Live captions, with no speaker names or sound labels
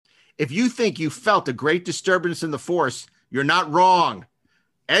If you think you felt a great disturbance in the Force, you're not wrong.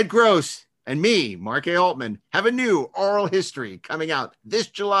 Ed Gross and me, Mark A. Altman, have a new oral history coming out this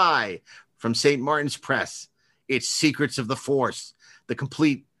July from St. Martin's Press. It's Secrets of the Force, the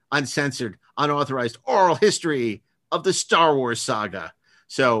complete, uncensored, unauthorized oral history of the Star Wars saga.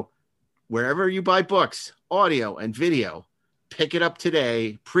 So wherever you buy books, audio, and video, pick it up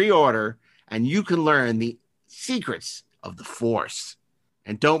today, pre-order, and you can learn the secrets of the Force.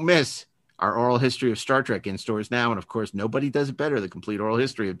 And don't miss our oral history of Star Trek in stores now. And of course, nobody does it better. The complete oral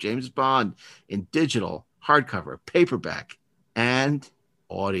history of James Bond in digital, hardcover, paperback, and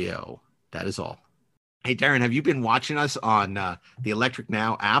audio. That is all. Hey, Darren, have you been watching us on the Electric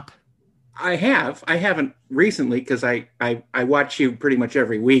Now app? I have. I haven't recently because I watch you pretty much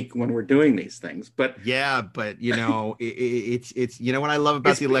every week when we're doing these things. But yeah, but it's you know what I love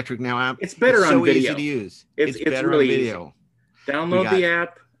about the Electric Now app? It's better on video. It's so easy to use. It's better really on video. Easy. Download the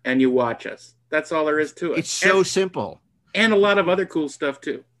app and you watch us. That's all there is to it. It's so simple. And a lot of other cool stuff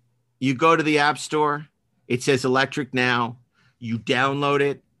too. You go to the App Store. It says Electric Now. You download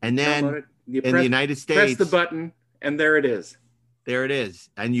it, and then in the United States, press the button, and there it is. There it is.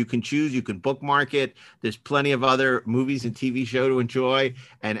 And you can choose, you can bookmark it. There's plenty of other movies and TV show to enjoy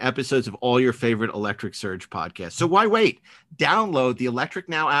and episodes of all your favorite Electric Surge podcasts. So why wait? Download the Electric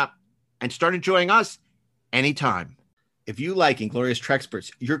Now app and start enjoying us anytime. If you like Inglorious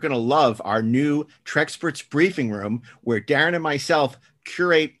Treksperts, you're going to love our new Treksperts briefing room where Darren and myself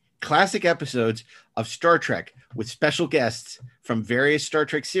curate classic episodes of Star Trek with special guests from various Star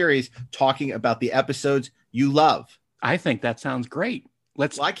Trek series talking about the episodes you love. I think that sounds great.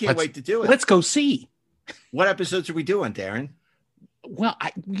 I can't wait to do it. Let's go see. What episodes are we doing, Darren? Well,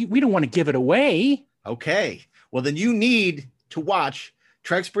 we don't want to give it away. Okay. Well, then you need to watch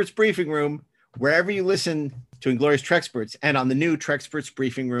Treksperts Briefing Room wherever you listen to Inglorious Treksperts and on the new Treksperts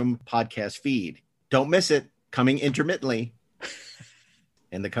Briefing Room podcast feed. Don't miss it. Coming intermittently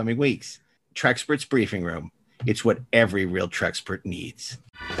in the coming weeks. Treksperts Briefing Room. It's what every real Trekspert needs.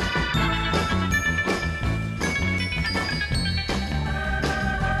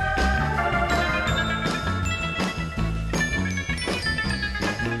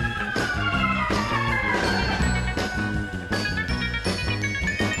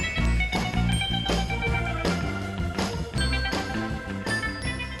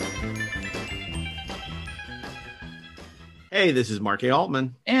 Hey, this is Mark A.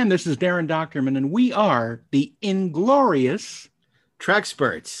 Altman. And this is Darren Doctorman, and we are the Inglorious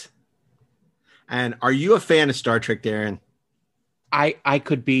Treksperts. And are you a fan of Star Trek, Darren? I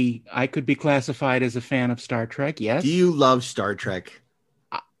could be classified as a fan of Star Trek, yes. Do you love Star Trek?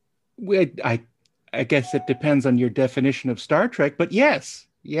 I guess it depends on your definition of Star Trek, but yes.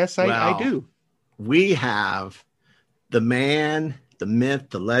 Yes, I do. We have the man, the myth,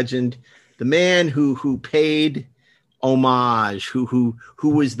 the legend, the man who paid homage, who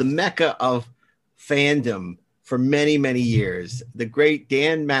was the mecca of fandom for many, many years. The great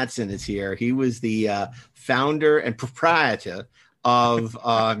Dan Madsen is here. He was the founder and proprietor of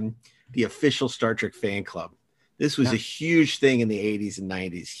the official Star Trek fan club. This was a huge thing in the 80s and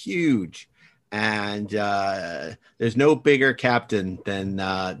 90s, huge. And there's no bigger captain than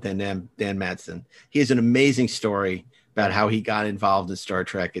Dan Madsen. He has an amazing story about how he got involved in Star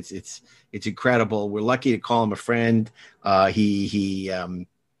Trek. It's incredible. We're lucky to call him a friend. He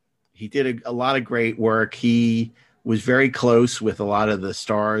did a lot of great work. He was very close with a lot of the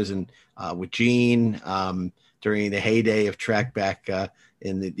stars and with Gene during the heyday of Trek back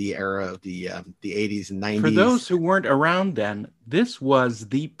in the era of the 80s and 90s. For those who weren't around then, this was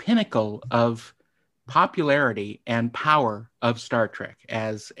the pinnacle of popularity and power of Star Trek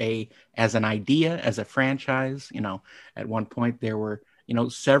as an idea, as a franchise. At one point there were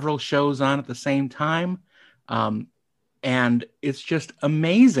several shows on at the same time, and it's just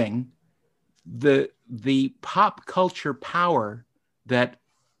amazing the pop culture power that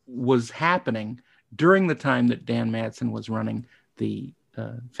was happening during the time that Dan Madsen was running the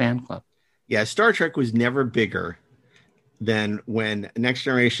fan club. Yeah, Star Trek was never bigger than when Next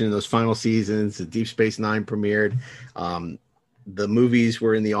Generation, those final seasons, the Deep Space Nine premiered. The movies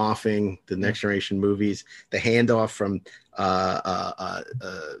were in the offing, the Next Generation movies, the handoff from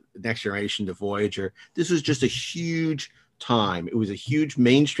Next Generation to Voyager. This was just a huge time. It was a huge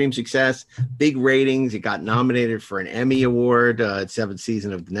mainstream success, big ratings. It got nominated for an Emmy Award at 7th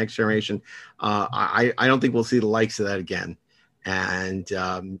season of the Next Generation. I don't think we'll see the likes of that again. And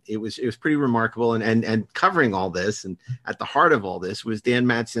it was pretty remarkable. And covering all this and at the heart of all this was Dan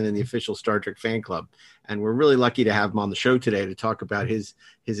Madsen and the official Star Trek fan club. And we're really lucky to have him on the show today to talk about his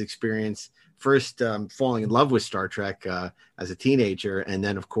experience falling in love with Star Trek as a teenager, and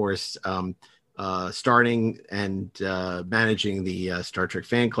then of course starting and managing the Star Trek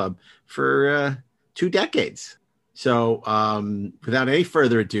fan club for 2 decades. So without any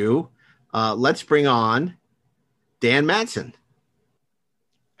further ado, let's bring on Dan MADSEN.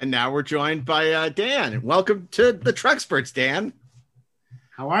 And now we're joined by Dan. Welcome to the Trucksperts, Dan.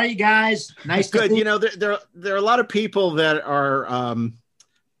 How are you guys? Nice to good. You know, there are a lot of people that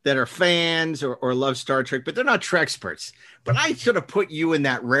are fans or love Star Trek, but they're not Treksperts. But I sort of put you in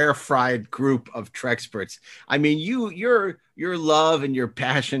that rarefied group of Treksperts. I mean, your love and your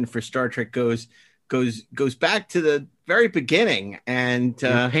passion for Star Trek goes back to the very beginning, and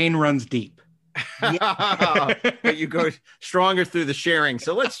your pain runs deep. But you go stronger through the sharing.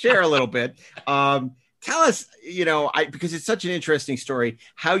 So let's share a little bit. Tell us, because it's such an interesting story,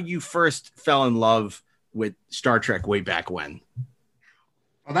 how you first fell in love with Star Trek way back when.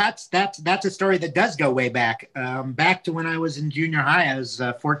 Well, that's a story that does go way back. Back to when I was in junior high. I was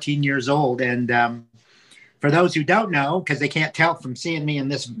 14 years old, and for those who don't know, because they can't tell from seeing me in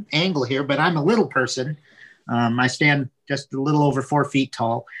this angle here, but I'm a little person. I stand just a little over 4 feet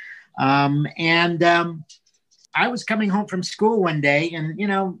tall. I was coming home from school one day,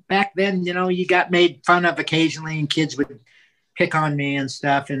 and, back then, you got made fun of occasionally and kids would pick on me and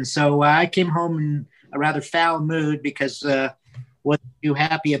stuff. And so I came home in a rather foul mood because wasn't too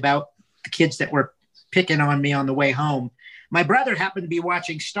happy about the kids that were picking on me on the way home. My brother happened to be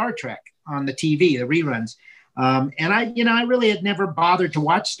watching Star Trek on the TV, the reruns. And I really had never bothered to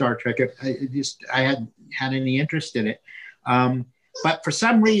watch Star Trek. I hadn't had any interest in it. But for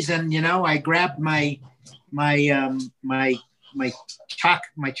some reason, I grabbed my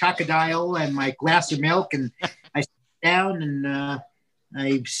chocodile and my glass of milk, and I sat down and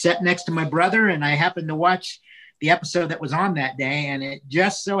I sat next to my brother, and I happened to watch the episode that was on that day. And it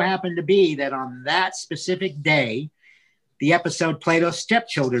just so happened to be that on that specific day, the episode Plato's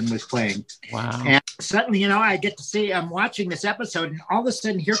Stepchildren was playing. Wow. And suddenly, I get to see, I'm watching this episode, and all of a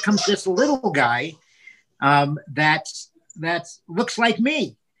sudden here comes this little guy that looks like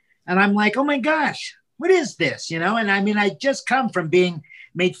me. And I'm like, oh my gosh, what is this? And I mean, I just come from being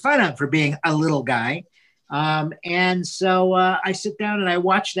made fun of for being a little guy. And so I sit down and I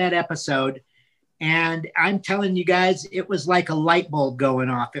watch that episode, and I'm telling you guys, it was like a light bulb going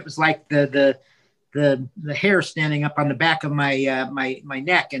off. It was like the hair standing up on the back of my my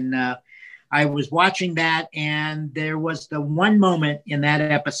neck. And I was watching that, and there was the one moment in that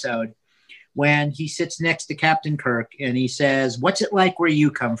episode when he sits next to Captain Kirk and he says, "What's it like where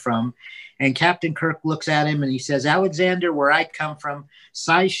you come from?" And Captain Kirk looks at him and he says, "Alexander, where I come from,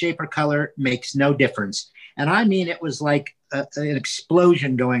 size, shape, or color makes no difference." And I mean, it was like an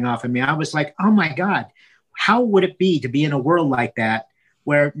explosion going off in me. I was like, oh my God, how would it be to be in a world like that,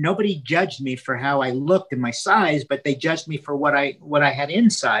 where nobody judged me for how I looked and my size, but they judged me for what I had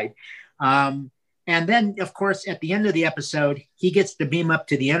inside. And then, of course, at the end of the episode, he gets to beam up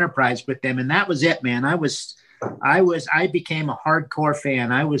to the Enterprise with them. And that was it, man. I became a hardcore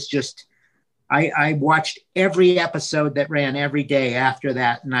fan. I watched every episode that ran every day after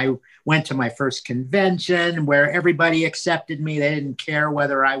that. And I went to my first convention where everybody accepted me. They didn't care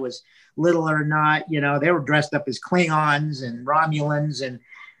whether I was little or not. They were dressed up as Klingons and Romulans, and,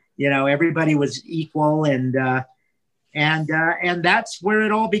 everybody was equal. And that's where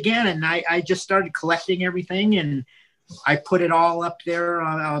it all began. And I just started collecting everything, and I put it all up there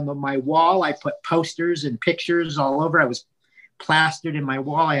on my wall. I put posters and pictures all over. I was plastered in my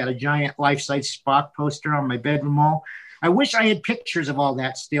wall. I had a giant life-size Spock poster on my bedroom wall. I wish I had pictures of all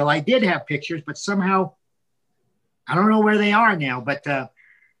that still. I did have pictures, but somehow I don't know where they are now. But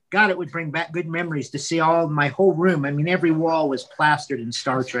God, it would bring back good memories to see all my whole room. I mean, every wall was plastered in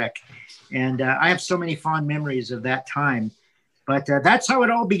Star Trek. And I have so many fond memories of that time. But that's how it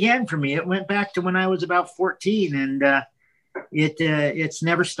all began for me. It went back to when I was about 14, and it's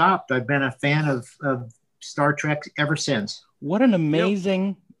never stopped. I've been a fan of Star Trek ever since. What an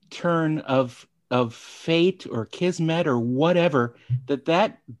amazing turn of fate or kismet or whatever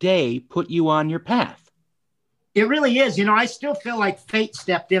that day put you on your path. It really is. I still feel like fate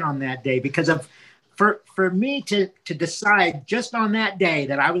stepped in on that day because of for me to decide just on that day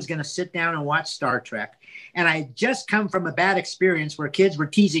that I was going to sit down and watch Star Trek. And I had just come from a bad experience where kids were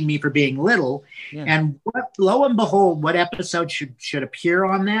teasing me for being little. Yeah. And lo and behold, what episode should appear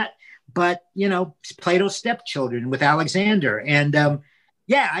on that? But, Plato's Stepchildren with Alexander. And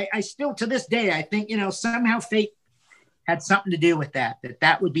I still to this day, I think, somehow fate had something to do with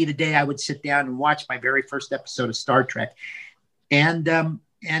that would be the day I would sit down and watch my very first episode of Star Trek. And I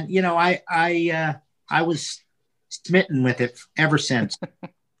was smitten with it ever since.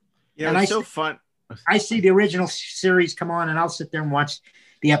 And it's so fun. I see the original series come on, and I'll sit there and watch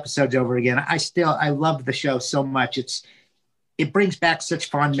the episodes over again. I love the show so much. It brings back such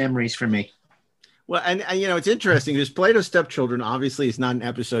fond memories for me. Well, and it's interesting because Plato's Stepchildren obviously is not an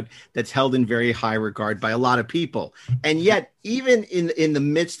episode that's held in very high regard by a lot of people. And yet, even in the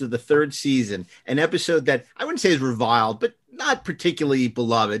midst of the third season, an episode that I wouldn't say is reviled, but not particularly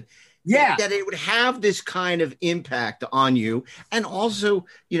beloved, that it would have this kind of impact on you. And also,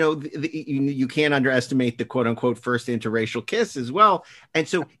 you can't underestimate the quote unquote first interracial kiss as well. And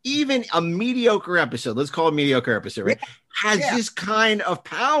so even a mediocre episode, let's call it a mediocre episode, right, has this kind of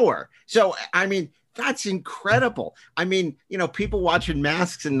power. So, I mean, that's incredible. I mean, people watching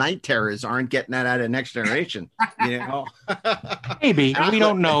Masks and Night Terrors aren't getting that out of Next Generation. Maybe. We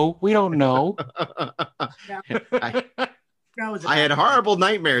don't know. I had horrible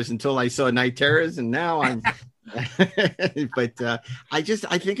nightmares until I saw Night Terrors, and now I'm. But I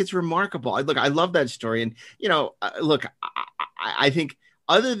think it's remarkable. I love that story, and I think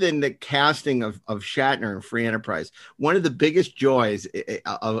other than the casting of Shatner in Free Enterprise, one of the biggest joys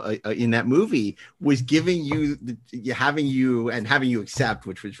in that movie was having you accept,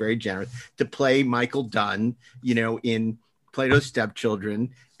 which was very generous, to play Michael Dunn, in Plato's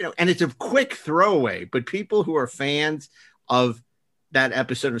Stepchildren, and it's a quick throwaway, but people who are fans of that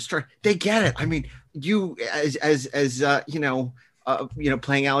episode of Star, they get it. I mean, you as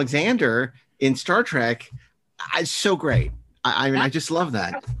playing Alexander in Star Trek, it's so great. I just love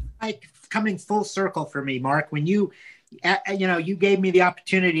that. Like coming full circle for me, Mark, when you gave me the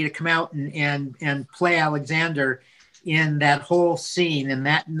opportunity to come out and play Alexander in that whole scene, and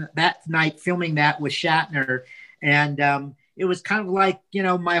that night filming that with Shatner, and it was kind of like,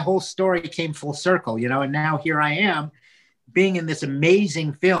 my whole story came full circle, and now here I am being in this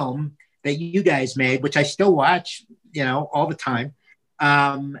amazing film that you guys made, which I still watch, all the time.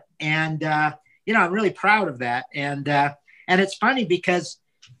 I'm really proud of that. And it's funny because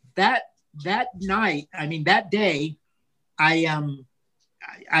that night, that day, I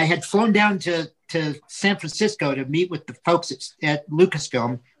had flown down to San Francisco to meet with the folks at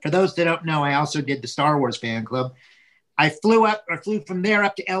Lucasfilm. For those that don't know, I also did the Star Wars fan club. I flew from there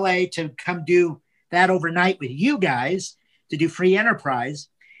up to LA to come do that overnight with you guys to do Free Enterprise.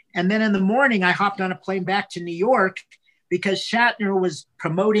 And then in the morning, I hopped on a plane back to New York because Shatner was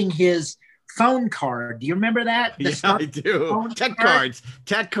promoting his phone card. Do you remember that? I do. Tech cards,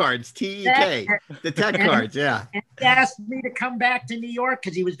 TEK, the tech cards, yeah. And he asked me to come back to New York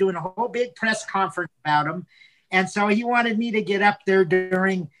because he was doing a whole big press conference about him. And so he wanted me to get up there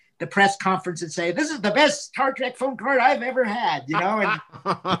during the press conference and say, this is the best Star Trek phone card I've ever had, And,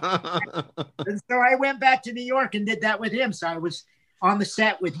 and so I went back to New York and did that with him. So I was on the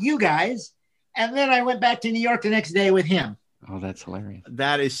set with you guys, and then I went back to New York the next day with him. Oh, that's hilarious.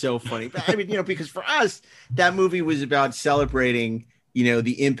 That is so funny. I mean, because for us, that movie was about celebrating,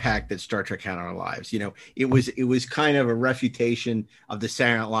 the impact that Star Trek had on our lives. It was kind of a refutation of the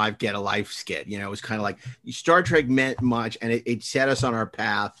Saturday Night Live Get a Life skit. It was kind of like Star Trek meant much, and it set us on our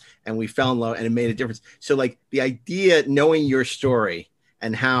path, and we fell in love, and it made a difference. So like the idea, knowing your story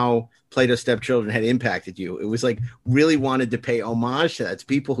and how Plato's Stepchildren had impacted you, it was like really wanted to pay homage to that. It's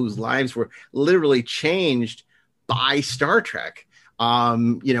people whose lives were literally changed by Star Trek.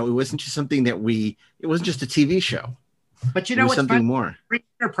 It wasn't just something it wasn't just a TV show. But what's something fun? More. Free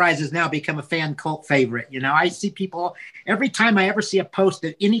Enterprise has now become a fan cult favorite. I see people every time I ever see a post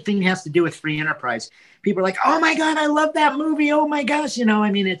that anything has to do with Free Enterprise, people are like, "Oh my God, I love that movie! Oh my gosh!"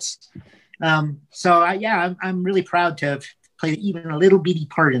 It's I'm really proud to have played even a little bitty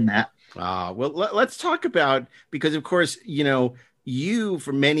part in that. Well, let's talk about, because of course, you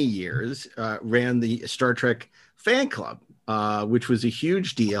for many years ran the Star Trek fan club. Which was a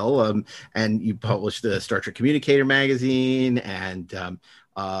huge deal. And you published the Star Trek Communicator magazine, and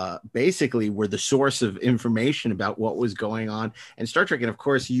basically were the source of information about what was going on in Star Trek. And of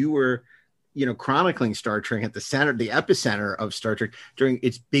course, you were, chronicling Star Trek at the epicenter of Star Trek during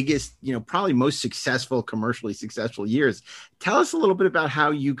its biggest, probably most successful, commercially successful years. Tell us a little bit about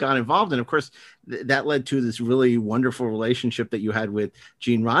how you got involved. And of course, that led to this really wonderful relationship that you had with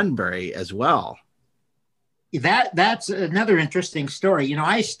Gene Roddenberry as well. That's another interesting story.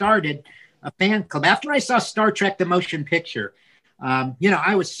 I started a fan club after I saw Star Trek: The Motion Picture.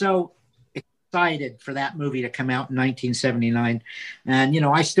 I was so excited for that movie to come out in 1979, and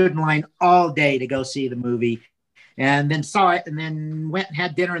I stood in line all day to go see the movie, and then saw it, and then went and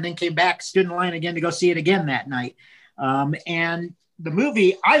had dinner, and then came back, stood in line again to go see it again that night. And the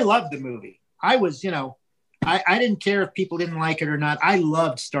movie, I loved the movie. I was, I didn't care if people didn't like it or not. I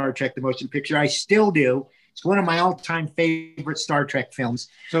loved Star Trek: The Motion Picture. I still do. It's one of my all-time favorite Star Trek films.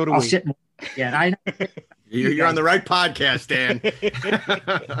 So do I'll we. sit and yeah, I know. You're on the right podcast, Dan.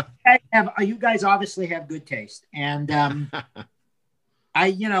 You guys obviously have good taste. And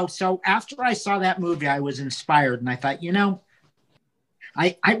so after I saw that movie, I was inspired and I thought,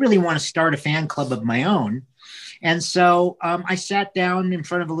 I really want to start a fan club of my own. And so I sat down in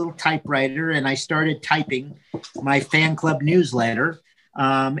front of a little typewriter and I started typing my fan club newsletter.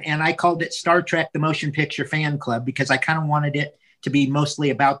 And I called it Star Trek, the Motion Picture Fan Club, because I kind of wanted it to be mostly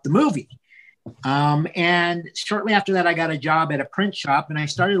about the movie. And shortly after that, I got a job at a print shop and I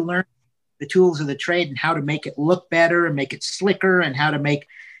started learning the tools of the trade and how to make it look better and make it slicker and how to make,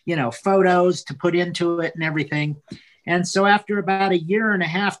 photos to put into it and everything. And so after about a year and a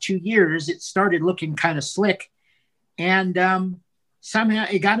half, 2 years, it started looking kind of slick. And somehow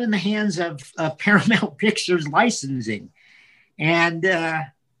it got in the hands of Paramount Pictures licensing. And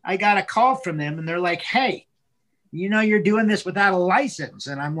I got a call from them and they're like, hey, you're doing this without a license.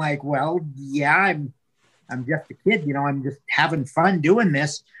 And I'm like, well, yeah, I'm just a kid, I'm just having fun doing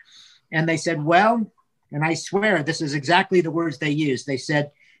this. And they said, well, and I swear this is exactly the words they used. They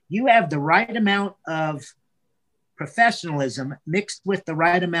said, you have the right amount of professionalism mixed with the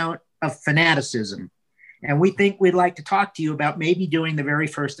right amount of fanaticism. And we think we'd like to talk to you about maybe doing the very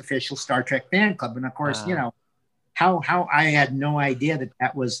first official Star Trek fan club. And of course, how I had no idea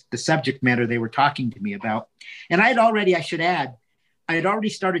that was the subject matter they were talking to me about. And I should add, I had already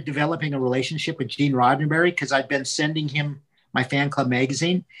started developing a relationship with Gene Roddenberry because I'd been sending him my fan club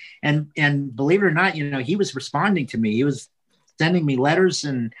magazine. And believe it or not, he was responding to me. He was sending me letters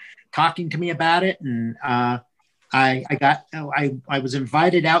and talking to me about it. And I was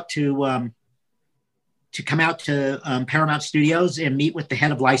invited out to come out to Paramount Studios and meet with the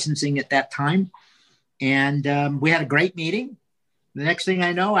head of licensing at that time. And we had a great meeting. The next thing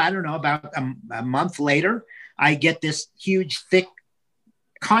I know, about a month later, I get this huge, thick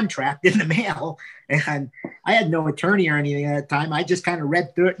contract in the mail. And I had no attorney or anything at the time. I just kind of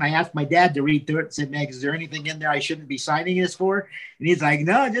read through it and I asked my dad to read through it and said, Meg, is there anything in there I shouldn't be signing this for? And he's like,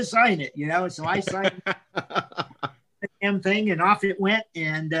 no, just sign it, So I signed the damn thing and off it went.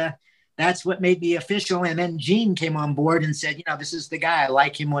 And that's what made me official. And then Gene came on board and said, this is the guy. I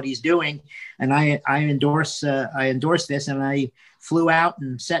like him, what he's doing. And I endorse this. And I flew out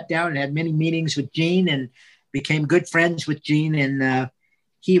and sat down and had many meetings with Gene and became good friends with Gene. And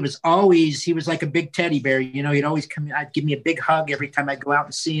he was like a big teddy bear. He'd always come, I'd give me a big hug every time I'd go out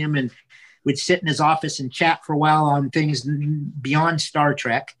and see him. And we'd sit in his office and chat for a while on things beyond Star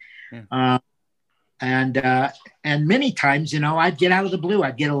Trek. Yeah. And many times, I'd get out of the blue.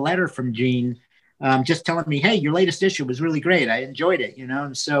 I'd get a letter from Gene just telling me, hey, your latest issue was really great. I enjoyed it,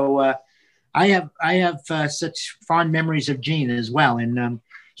 And so I have such fond memories of Gene as well. And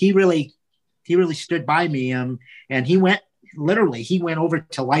he really stood by me. And he went over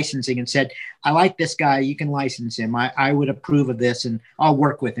to licensing and said, I like this guy. You can license him. I would approve of this and I'll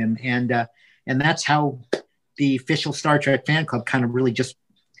work with him. And that's how the official Star Trek fan club kind of really just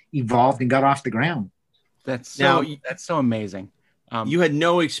evolved and got off the ground. That's so amazing. You had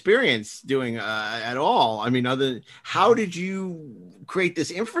no experience doing at all. I mean, how did you create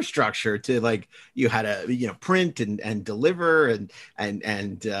this infrastructure to you had to print and deliver and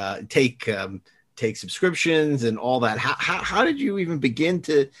take subscriptions and all that. How did you even begin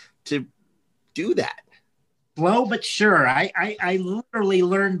to do that? Slow but sure. I literally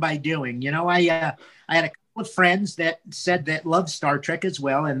learned by doing. I had a couple of friends that said that loved Star Trek as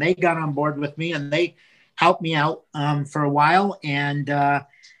well, and they got on board with me and they helped me out for a while. And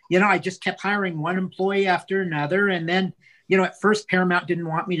I just kept hiring one employee after another. And then at first Paramount didn't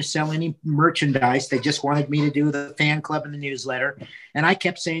want me to sell any merchandise. They just wanted me to do the fan club and the newsletter. And I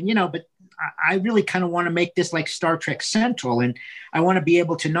kept saying, but I really kind of want to make this like Star Trek Central. And I want to be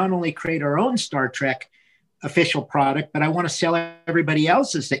able to not only create our own Star Trek official product, but I want to sell everybody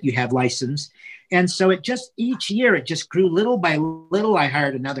else's that you have licensed. And so each year it just grew little by little. I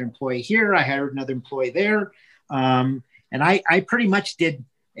hired another employee here. I hired another employee there. And I pretty much did,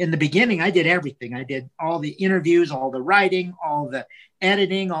 in the beginning, I did everything. I did all the interviews, all the writing, all the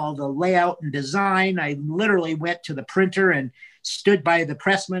editing, all the layout and design. I literally went to the printer and stood by the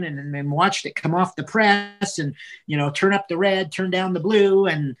pressman and then watched it come off the press and, turn up the red, turn down the blue.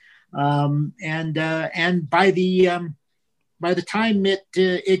 And by the time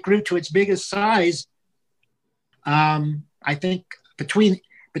it grew to its biggest size, I think between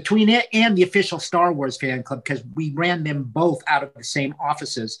it and the official Star Wars fan club, because we ran them both out of the same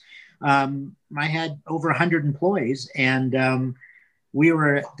offices, I had over 100 employees, and we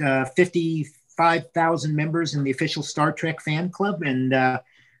were at 55,000 members in the official Star Trek fan club. And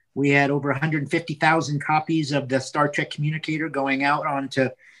We had over 150,000 copies of the Star Trek Communicator going out onto,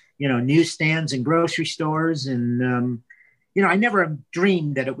 newsstands and grocery stores. And, I never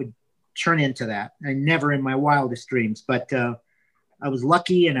dreamed that it would turn into that. I never in my wildest dreams, but I was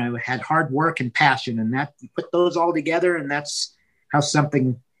lucky and I had hard work and passion, and that you put those all together, and that's how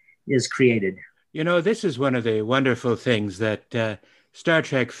something is created. This is one of the wonderful things that Star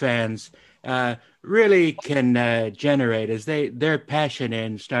Trek fans really can generate, is their passion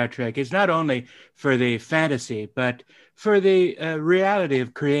in Star Trek is not only for the fantasy, but for the reality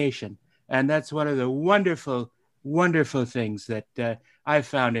of creation. And that's one of the wonderful, wonderful things that I've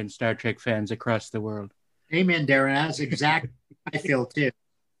found in Star Trek fans across the world. Amen, Darren. That's exactly how I feel too.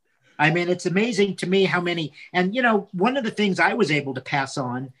 I mean, it's amazing to me how many, and one of the things I was able to pass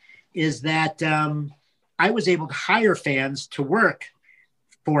on is that I was able to hire fans to work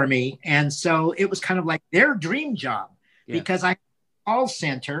for me. And so it was kind of like their dream job, because I had a call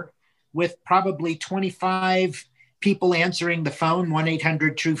center with probably 25 people answering the phone,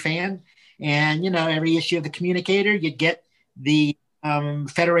 1-800-TRUE-FAN. And, every issue of the Communicator, you'd get the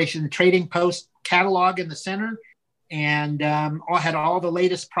Federation Trading Post catalog in the center, and had all the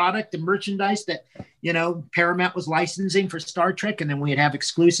latest product and merchandise that, Paramount was licensing for Star Trek. And then we'd have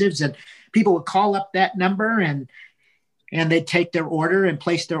exclusives, and people would call up that number and they'd take their order and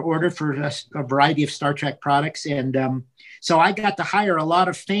place their order for a variety of Star Trek products. And so I got to hire a lot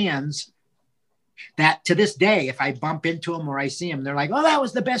of fans that to this day, if I bump into them or I see them, they're like, "Oh, that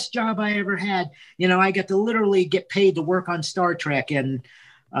was the best job I ever had." I get to literally get paid to work on Star Trek. And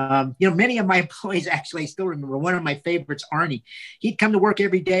many of my employees, actually, I still remember one of my favorites, Arnie. He'd come to work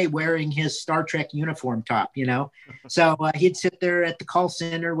every day wearing his Star Trek uniform top, So he'd sit there at the call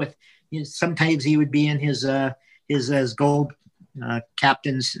center with, sometimes he would be in his gold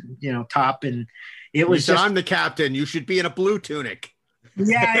captain's, top. And it was just, I'm the captain. You should be in a blue tunic.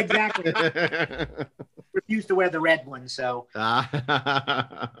 Yeah, exactly. Refused to wear the red one. So, but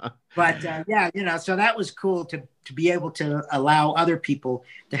so that was cool to be able to allow other people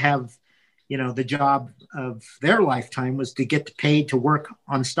to have, the job of their lifetime was to get paid to work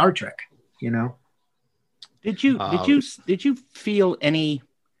on Star Trek. Did you feel any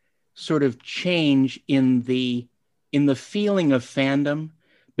sort of change in the feeling of fandom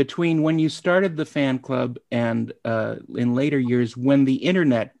between when you started the fan club and in later years when the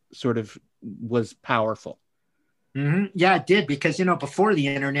internet sort of was powerful? Mm-hmm. Yeah, it did, because before the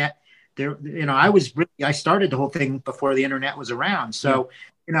internet, I started the whole thing before the internet was around. So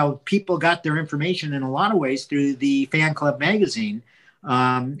people got their information in a lot of ways through the fan club magazine,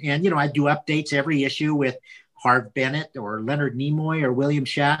 and I do updates every issue with Harv Bennett or Leonard Nimoy or William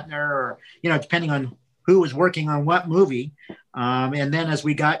Shatner, or depending on who was working on what movie. And then as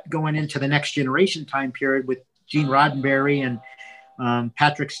we got going into the Next Generation time period with Gene Roddenberry and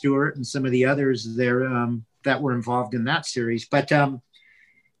Patrick Stewart and some of the others there that were involved in that series. But I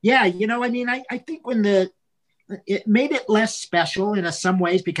think when it made it less special in some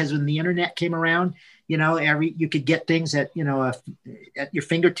ways, because when the internet came around, you could get things at your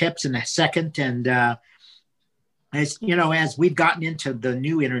fingertips in a second. And as we've gotten into the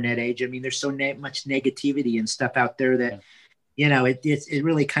new internet age, there's so much negativity and stuff out there that, it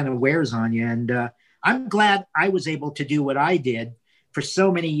really kind of wears on you. And I'm glad I was able to do what I did for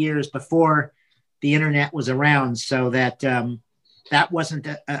so many years before the internet was around, so that that wasn't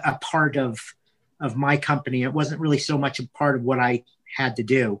a part of my company. It wasn't really so much a part of what I had to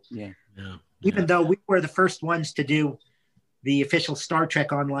do. Even though we were the first ones to do the official Star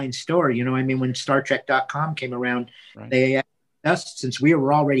Trek online store, when StarTrek.com came around, right, they asked us, since we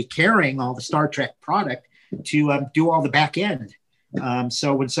were already carrying all the Star Trek product, to do all the back end.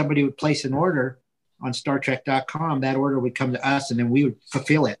 So when somebody would place an order on StarTrek.com, that order would come to us, and then we would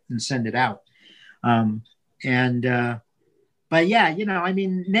fulfill it and send it out. But yeah,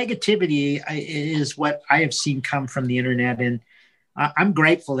 negativity is what I have seen come from the internet, and I'm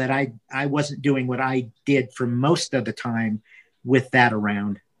grateful that I wasn't doing what I did for most of the time with that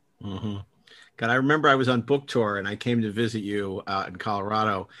around. Mm-hmm. God, I remember I was on book tour and I came to visit you in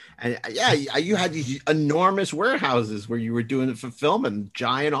Colorado, and you had these enormous warehouses where you were doing the fulfillment,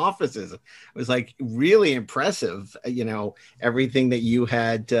 giant offices. It was like really impressive, everything that you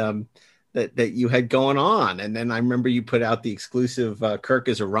had that you had going on. And then I remember you put out the exclusive Kirk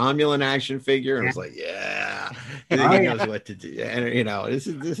as a Romulan action figure, and I was like, he knows what to do. And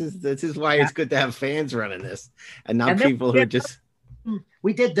this is why it's good to have fans running this and not people who are just.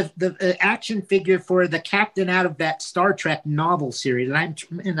 We did the action figure for the captain out of that Star Trek novel series,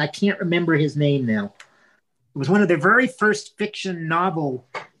 and I can't remember his name now. It was one of the very first fiction novel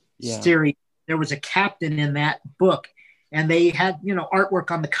series. There was a captain in that book, and they had,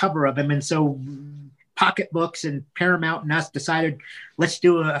 artwork on the cover of him. And so Pocketbooks and Paramount and us decided, let's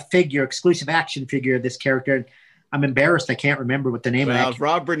do a figure, exclusive action figure of this character. I'm embarrassed. I can't remember what the name of that. Well, if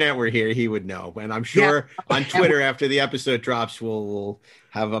Rob Burnett were here, he would know. And I'm sure on Twitter after the episode drops, we'll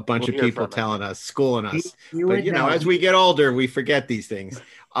have a bunch of people telling us, schooling us. But, as we get older, we forget these things.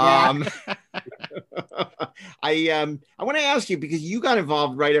 I want to ask you, because you got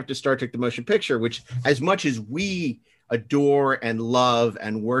involved right after Star Trek: The Motion Picture, which, as much as we adore and love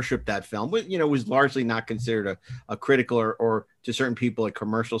and worship that film, was largely not considered a critical or to certain people a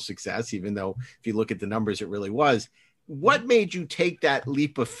commercial success, even though if you look at the numbers, it really was. What made you take that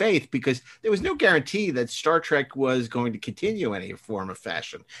leap of faith? Because there was no guarantee that Star Trek was going to continue any form of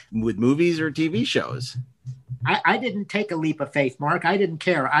fashion with movies or TV shows. I didn't take a leap of faith, Mark. I didn't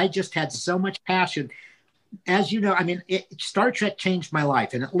care. I just had so much passion. As you know, Star Trek changed my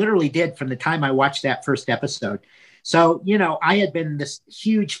life, and it literally did from the time I watched that first episode. So, I had been this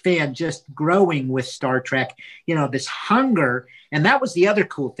huge fan, just growing with Star Trek, this hunger. And that was the other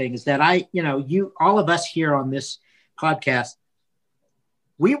cool thing, is that all of us here on this podcast,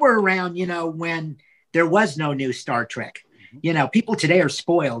 we were around, when there was no new Star Trek. People today are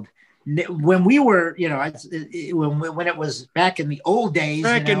spoiled. When we were, when it was back in the old days.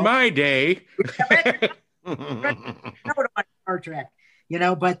 Back in my day. Star Trek,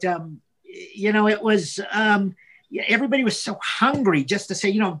 but, it was... everybody was so hungry just to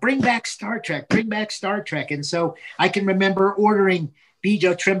say, bring back Star Trek, bring back Star Trek. And so I can remember ordering B.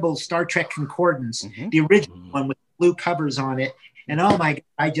 Joe Trimble's Star Trek Concordance, the original one with blue covers on it. And oh my God,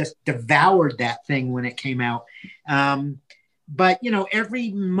 I just devoured that thing when it came out. But,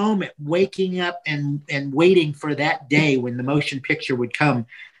 every moment waking up and waiting for that day when the motion picture would come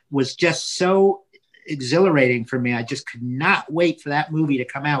was just so exhilarating for me. I just could not wait for that movie to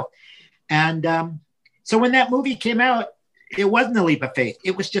come out. And, so when that movie came out, it wasn't a leap of faith.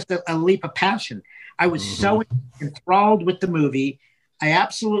 It was just a leap of passion. I was so enthralled with the movie. I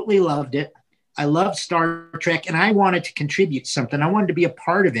absolutely loved it. I loved Star Trek, and I wanted to contribute something. I wanted to be a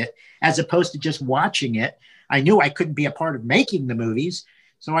part of it as opposed to just watching it. I knew I couldn't be a part of making the movies.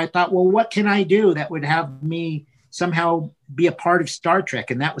 So I thought, well, what can I do that would have me somehow be a part of Star Trek?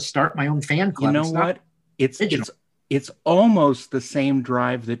 And that was start my own fan club. You know what? It's almost the same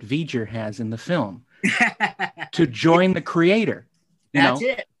drive that V'ger has in the film. To join the creator.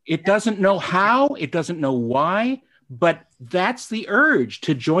 It doesn't know how, it doesn't know why, but that's the urge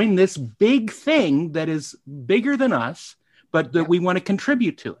to join this big thing that is bigger than us, but that we want to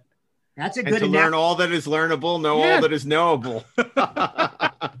contribute to it. That's a good to learn all that is learnable, know all that is knowable.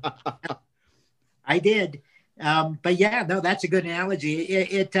 I did. But that's a good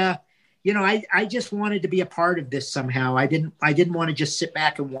analogy. I just wanted to be a part of this somehow. I didn't want to just sit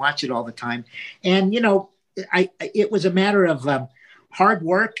back and watch it all the time. And, it was a matter of hard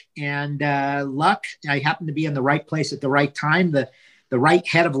work and luck. I happened to be in the right place at the right time. The right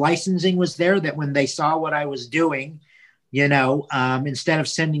head of licensing was there, that when they saw what I was doing, instead of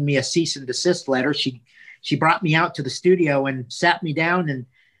sending me a cease and desist letter, she brought me out to the studio and sat me down and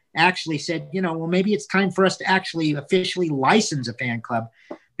actually said, well, maybe it's time for us to actually officially license a fan club.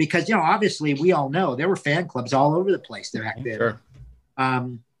 Because, obviously we all know there were fan clubs all over the place back then. Sure.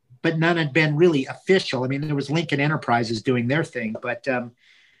 But none had been really official. I mean, there was Lincoln Enterprises doing their thing, but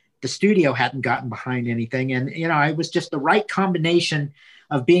the studio hadn't gotten behind anything. And, it was just the right combination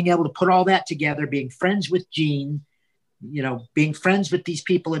of being able to put all that together, being friends with Gene, being friends with these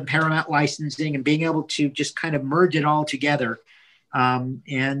people in Paramount Licensing, and being able to just kind of merge it all together.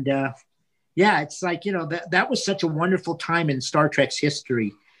 It's like, that was such a wonderful time in Star Trek's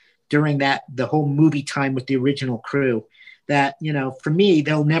history during the whole movie time with the original crew, that, for me,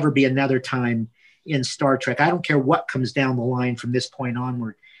 there'll never be another time in Star Trek. I don't care what comes down the line from this point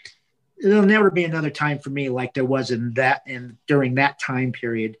onward. There'll never be another time for me like there was during that time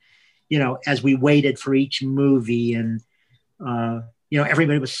period, as we waited for each movie, and,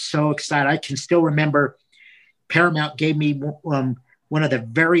 everybody was so excited. I can still remember Paramount gave me one of the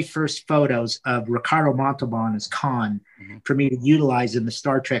very first photos of Ricardo Montalban as Khan for me to utilize in the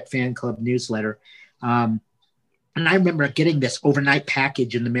Star Trek Fan Club newsletter. And I remember getting this overnight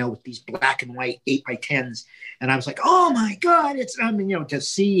package in the mail with these black and white 8x10s. And I was like, oh my God, to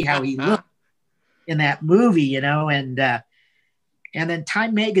see how he looked in that movie, and then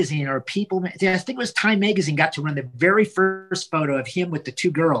Time Magazine or People, I think it was Time Magazine, got to run the very first photo of him with the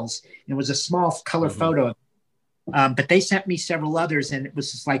two girls. It was a small color photo. But they sent me several others, and it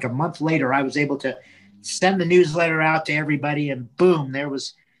was just like a month later, I was able to send the newsletter out to everybody, and boom, there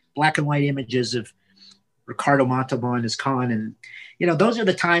was black and white images of Ricardo Montalban as Khan. And, those are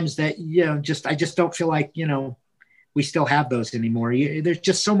the times that, I just don't feel like, we still have those anymore. There's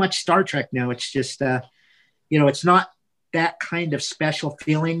just so much Star Trek now. It's just, it's not that kind of special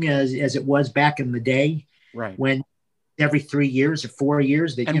feeling as it was back in the day. Right. When every 3 years or 4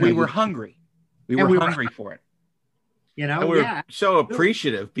 years that, we were hungry. We were hungry for it. And we were so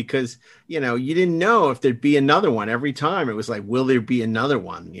appreciative because, you didn't know if there'd be another one every time. It was like, will there be another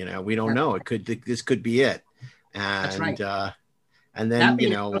one? We don't know. This could be it. And, that's right. And then,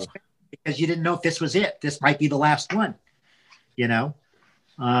 because you didn't know if this was it, this might be the last one, it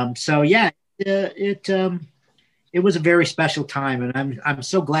was a very special time. And I'm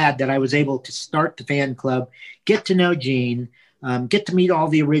so glad that I was able to start the fan club, get to know Gene, get to meet all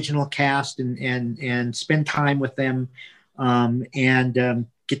the original cast and spend time with them, and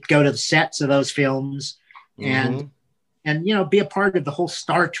get to go to the sets of those films, and be a part of the whole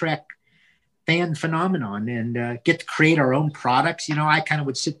Star Trek fan phenomenon, and get to create our own products. I kind of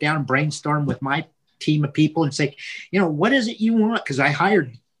would sit down and brainstorm with my team of people and say, what is it you want? Because I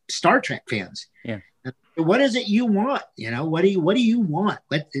hired Star Trek fans. Yeah. What is it you want? What do you want?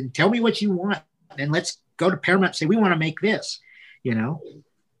 Tell me what you want, and let's go to Paramount and say, we want to make this.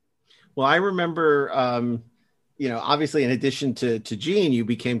 Well, I remember, obviously, in addition to Gene, you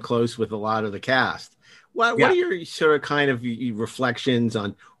became close with a lot of the cast. What are your sort of kind of reflections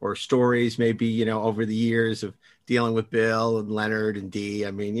on, or stories maybe, over the years of dealing with Bill and Leonard and Dee?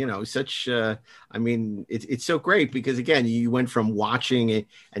 I mean, it's so great because, again, you went from watching it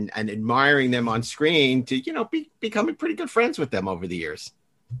and admiring them on screen to, becoming pretty good friends with them over the years.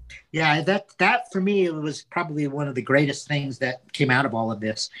 Yeah, that for me, it was probably one of the greatest things that came out of all of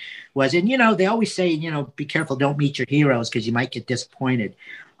this was, and, they always say, be careful, don't meet your heroes because you might get disappointed.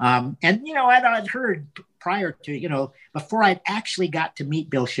 And, I'd heard prior to, before I'd actually got to meet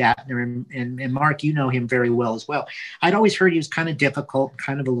Bill Shatner, and Mark, you know him very well as well. I'd always heard he was kind of difficult,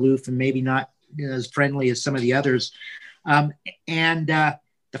 kind of aloof, and maybe not as friendly as some of the others. The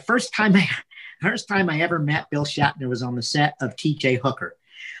first time I ever met Bill Shatner was on the set of T.J. Hooker.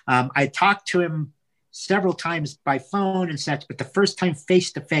 I talked to him several times by phone and such, but the first time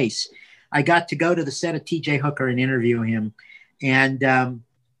face to face, I got to go to the set of T.J. Hooker and interview him. And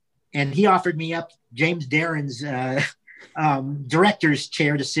he offered me up James Darren's director's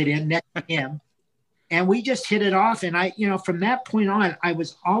chair to sit in next to him. And we just hit it off. And I, from that point on, I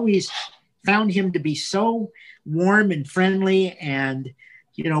was always found him to be so warm and friendly. And,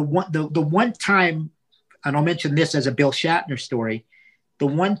 the one time, and I'll mention this as a Bill Shatner story, the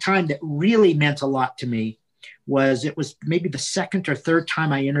one time that really meant a lot to me was maybe the second or third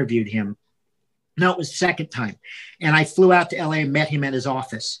time I interviewed him. No, it was the second time. And I flew out to LA and met him at his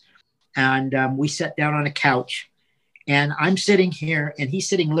office. And we sat down on a couch, and I'm sitting here and he's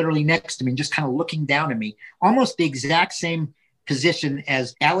sitting literally next to me, just kind of looking down at me, almost the exact same position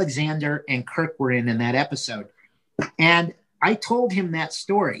as Alexander and Kirk were in that episode. And I told him that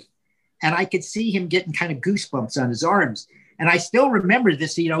story, and I could see him getting kind of goosebumps on his arms. And I still remember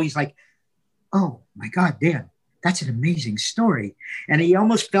this, he's like, oh my God, Dan, that's an amazing story. And he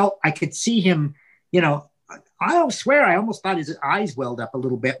almost felt, I could see him, I swear I almost thought his eyes welled up a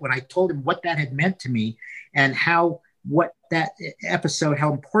little bit when I told him what that had meant to me and what that episode,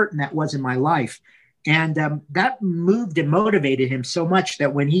 how important that was in my life. And that moved and motivated him so much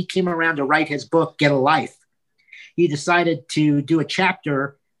that when he came around to write his book, Get a Life, he decided to do a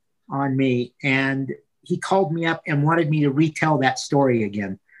chapter on me. And he called me up and wanted me to retell that story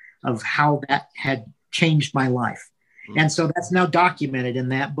again of how that had changed my life. Mm-hmm. And so that's now documented in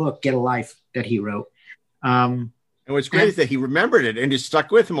that book, Get a Life, that he wrote. And what's great is that he remembered it and just stuck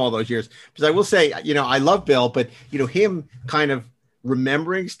with him all those years. Because I will say, I love Bill, but, him kind of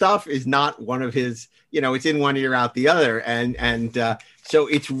remembering stuff is not one of his, it's in one ear out the other. And so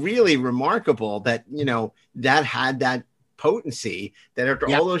it's really remarkable that, that had that potency that after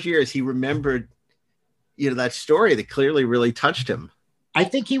all those years, he remembered, that story that clearly really touched him. I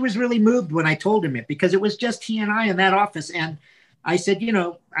think he was really moved when I told him it, because it was just he and I in that office. And I said,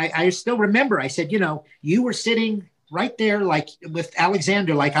 I still remember, I said, you were sitting right there, like with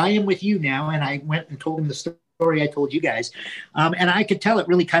Alexander, like I am with you now. And I went and told him the story I told you guys. And I could tell it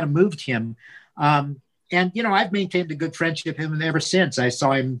really kind of moved him. And, I've maintained a good friendship with him ever since. I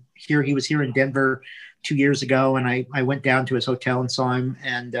saw him here. He was here in Denver 2 years ago. And I went down to his hotel and saw him.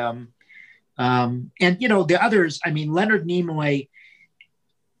 And the others, Leonard Nimoy,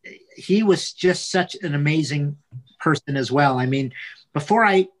 he was just such an amazing person as well. Before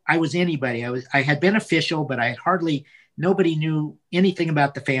I was anybody, I had been official, but nobody knew anything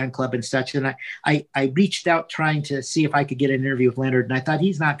about the fan club and such. And I reached out trying to see if I could get an interview with Leonard. And I thought,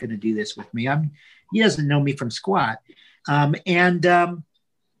 he's not going to do this with me. He doesn't know me from squat. And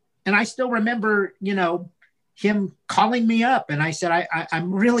I still remember, him calling me up, and I said,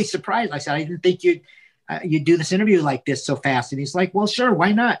 I'm really surprised. I said, I didn't think you'd do this interview like this so fast. And he's like, well, sure,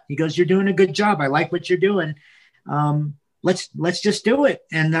 why not? He goes, you're doing a good job. I like what you're doing. Let's just do it.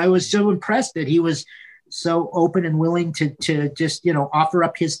 And I was so impressed that he was so open and willing to just, offer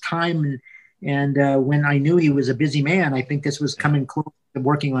up his time. And when I knew he was a busy man, I think this was coming close to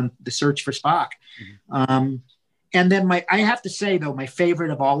working on the search for Spock. Mm-hmm. And then I have to say, though, my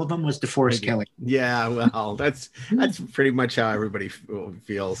favorite of all of them was DeForest Kelly. Yeah, well, that's pretty much how everybody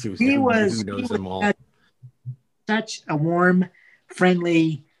feels. Who knows them all. Such a warm,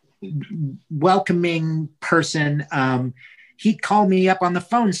 friendly, welcoming person. He'd call me up on the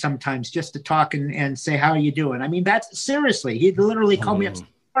phone sometimes just to talk and say, how are you doing? I mean, that's seriously, he'd literally call me up,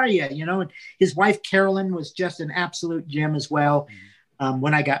 how are you? And his wife, Carolyn, was just an absolute gem as well.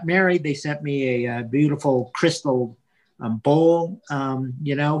 When I got married, they sent me a beautiful crystal bowl.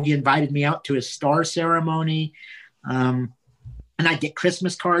 He invited me out to his star ceremony. And I'd get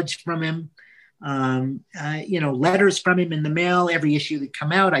Christmas cards from him. Letters from him in the mail. Every issue that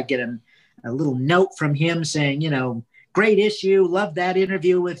come out, I get a little note from him saying, great issue, love that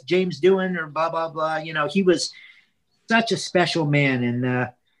interview with James Doohan or blah, blah, blah. He was such a special man. And,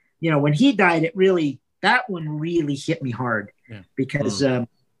 when he died, that one really hit me hard because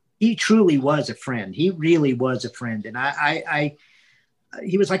he truly was a friend. He really was a friend. And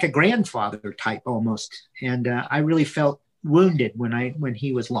he was like a grandfather type almost. And I really felt wounded when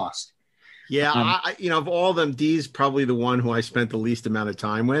he was lost. Yeah, of all of them, Dee's probably the one who I spent the least amount of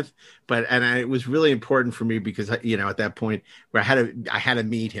time with. It was really important for me because at that point where I had to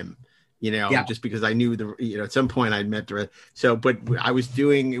meet him, just because I knew at some point I'd met the. So, but I was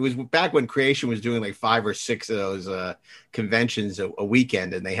doing, it was back when Creation was doing like 5 or 6 of those conventions a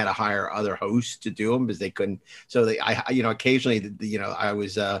weekend, and they had to hire other hosts to do them because they couldn't. So occasionally, I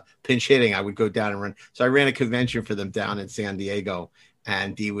was pinch hitting. I would go down and run. So I ran a convention for them down in San Diego.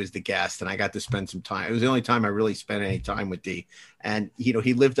 And Dee was the guest, and I got to spend some time. It was the only time I really spent any time with Dee. And, he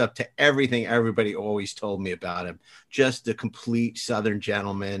lived up to everything everybody always told me about him. Just a complete Southern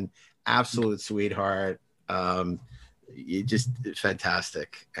gentleman, absolute sweetheart. Just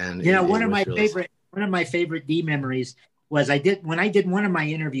fantastic. And one of my favorite Dee memories was when I did one of my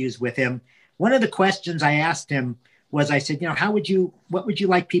interviews with him. One of the questions I asked him was, I said, what would you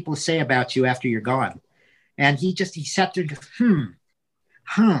like people to say about you after you're gone? And he sat there and goes,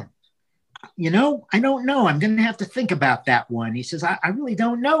 I don't know. I'm going to have to think about that one. He says, I really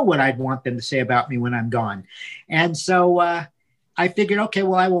don't know what I'd want them to say about me when I'm gone. And so I figured, okay,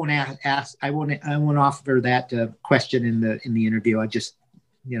 well, I won't ask. I won't offer that question in the interview. I just,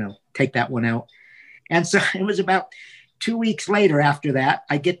 take that one out. And so it was about 2 weeks later after that,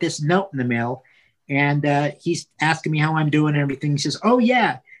 I get this note in the mail, and he's asking me how I'm doing and everything. He says, oh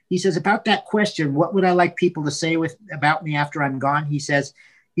yeah. He says, about that question, what would I like people to say about me after I'm gone? He says,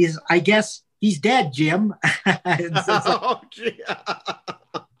 I guess he's dead, Jim. God.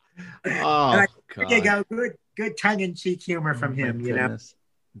 Good tongue-in-cheek humor from him,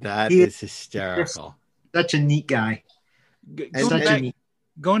 That is hysterical. Such a neat guy.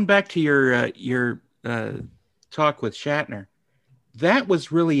 Going back to your talk with Shatner, that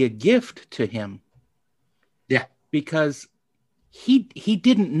was really a gift to him. Yeah. Because he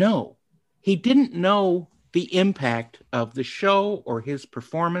didn't know. He didn't know the impact of the show or his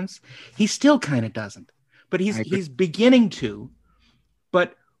performance. He still kind of doesn't. But he's beginning to.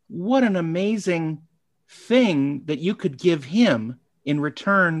 But what an amazing thing that you could give him in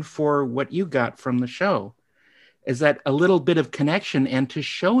return for what you got from the show. Is that a little bit of connection, and to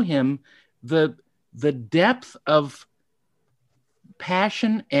show him the depth of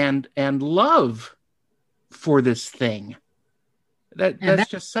passion and love for this thing. That's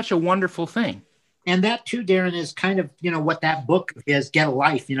just such a wonderful thing. And that too, Darren, is kind of, what that book is, Get a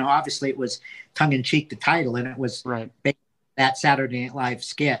Life. Obviously it was tongue-in-cheek, the title, and it was that Saturday Night Live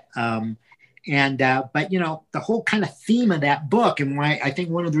skit. But the whole kind of theme of that book, and why I think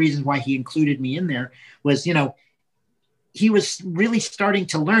one of the reasons why he included me in there was, he was really starting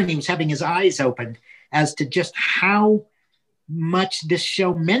to learn. He was having his eyes opened as to just how much this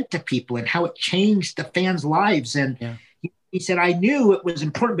show meant to people and how it changed the fans' lives. And he said, I knew it was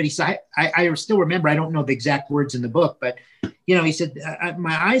important, but he said, I still remember, I don't know the exact words in the book, but, he said,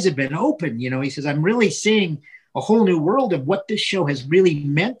 my eyes have been open. He says, I'm really seeing a whole new world of what this show has really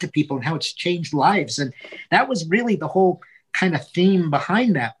meant to people and how it's changed lives. And that was really the whole kind of theme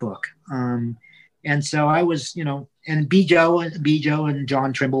behind that book. And so I was, and Bijo and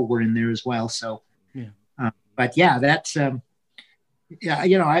John Trimble were in there as well. So, that's,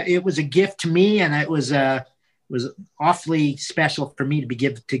 it was a gift to me, and it was was awfully special for me to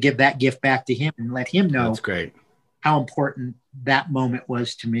give that gift back to him and let him know That's great. how important that moment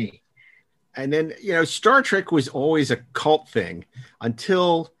was to me. And then, Star Trek was always a cult thing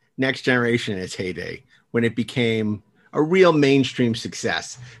until Next Generation in its heyday, when it became a real mainstream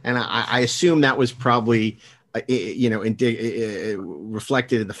success. And I assume that was probably,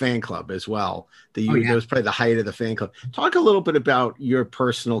 reflected in the fan club as well. That was probably the height of the fan club. Talk a little bit about your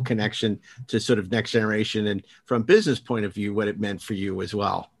personal connection to sort of Next Generation, and from a business point of view, what it meant for you as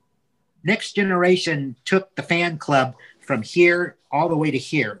well. Next Generation took the fan club from here all the way to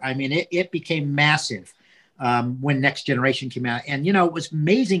here. I mean, it became massive when Next Generation came out. And, it was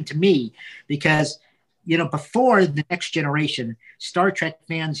amazing to me because, before the Next Generation, Star Trek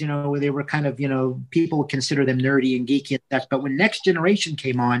fans, they were kind of, people would consider them nerdy and geeky and stuff. But when Next Generation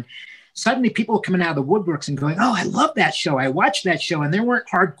came on, suddenly people were coming out of the woodworks and going, oh, I love that show. I watched that show. And they weren't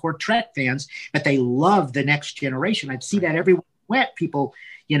hardcore Trek fans, but they loved the Next Generation. I'd see that everywhere I went. People,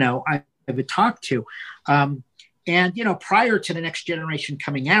 I would talk to. And, prior to the Next Generation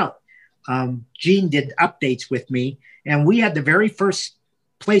coming out, Gene did updates with me. And we had the very first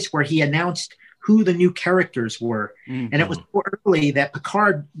place where he announced who the new characters were. Mm-hmm. And it was so early that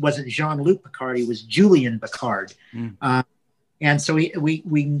Picard wasn't Jean-Luc Picard. He was Julian Picard. Mm-hmm. And so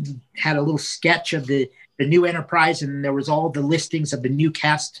we had a little sketch of the new Enterprise, and there was all the listings of the new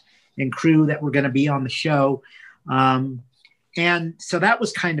cast and crew that were going to be on the show. And so that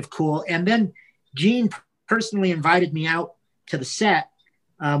was kind of cool. And then Gene personally invited me out to the set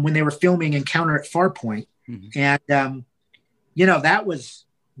when they were filming Encounter at Farpoint. Mm-hmm. And, that was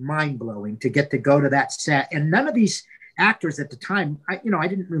mind-blowing to get to go to that set. And none of these actors at the time, I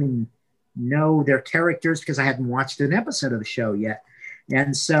didn't really know their characters because I hadn't watched an episode of the show yet.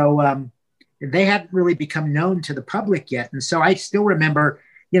 And so they hadn't really become known to the public yet. And so I still remember,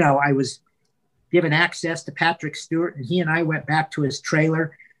 I was given access to Patrick Stewart, and he and I went back to his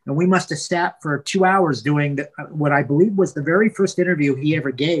trailer, and we must have sat for 2 hours doing what I believe was the very first interview he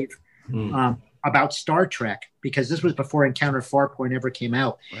ever gave about Star Trek, because this was before Encounter Farpoint ever came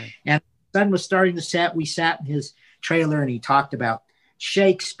out. Right. And the sun was starting to set. We sat in his trailer, and he talked about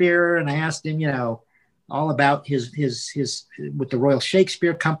Shakespeare, and I asked him, all about his with the Royal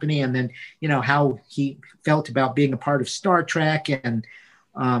Shakespeare Company, and then, how he felt about being a part of Star Trek. And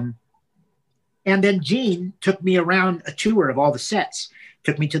then Gene took me around a tour of all the sets,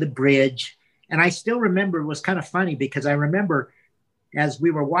 took me to the bridge. And I still remember, it was kind of funny because I remember as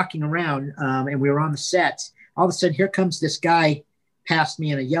we were walking around and we were on the sets, all of a sudden, here comes this guy past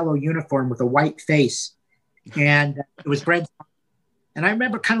me in a yellow uniform with a white face. And it was Brent. And I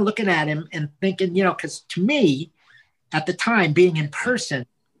remember kind of looking at him and thinking, because to me, at the time, being in person,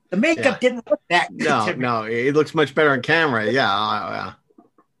 the makeup didn't look that good. No, it looks much better on camera. Yeah.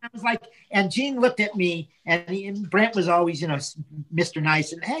 I was like, and Gene looked at me, and Brent was always, Mr.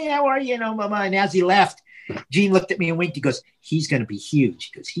 Nice, and hey, how are you? Mama. And as he left, Gene looked at me and winked. He goes, he's going to be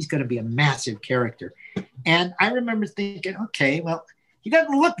huge. He goes, he's going to be a massive character. And I remember thinking, okay, well, he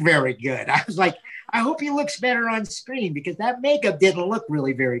doesn't look very good. I was like, I hope he looks better on screen, because that makeup didn't look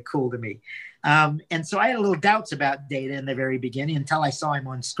really very cool to me. And so I had a little doubts about Data in the very beginning until I saw him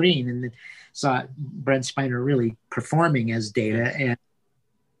on screen and then saw Brent Spiner really performing as Data.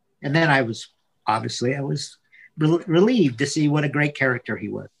 And then I was relieved to see what a great character he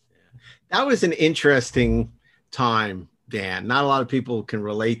was. That was an interesting time, Dan. Not a lot of people can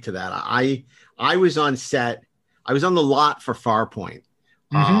relate to that. I was on set. I was on the lot for Farpoint.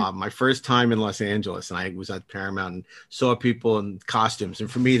 My first time in Los Angeles, and I was at Paramount and saw people in costumes.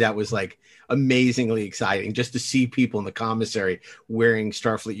 And for me, that was like amazingly exciting just to see people in the commissary wearing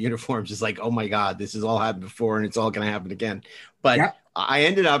Starfleet uniforms. It's like, oh my God, this has all happened before and it's all going to happen again. But I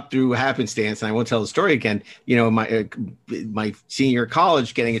ended up through happenstance, and I won't tell the story again, my senior year of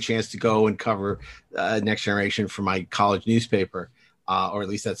college, getting a chance to go and cover Next Generation for my college newspaper, or at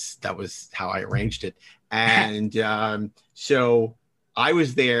least that was how I arranged it. And so I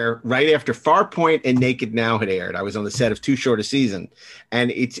was there right after Farpoint and Naked Now had aired. I was on the set of Too Short a Season. And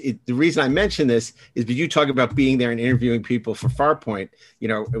the reason I mention this is because you talk about being there and interviewing people for Farpoint,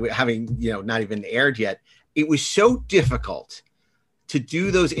 having, not even aired yet. It was so difficult to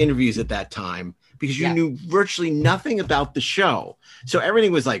do those interviews at that time because you knew virtually nothing about the show. So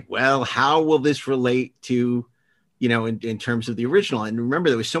everything was like, well, how will this relate to, in terms of the original? And remember,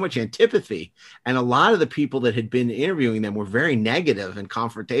 there was so much antipathy, and a lot of the people that had been interviewing them were very negative and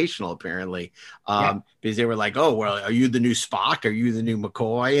confrontational, apparently, because they were like, oh, well, are you the new Spock? Are you the new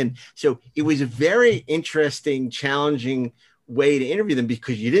McCoy? And so it was a very interesting, challenging way to interview them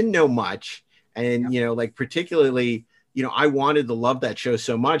because you didn't know much. And, particularly, I wanted to love that show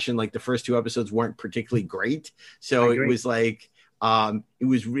so much, and like the first 2 episodes weren't particularly great. So it was like, it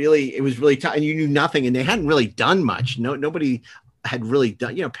was really tough, and you knew nothing, and they hadn't really done much. Nobody had really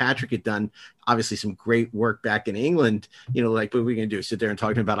done, Patrick had done obviously some great work back in England, like, what are we going to do? Sit there and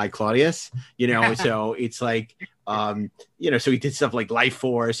talk to him about I, Claudius, so it's like, so he did stuff like Life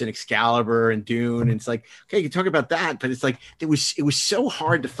Force and Excalibur and Dune. And it's like, okay, you can talk about that, but it's like, it was so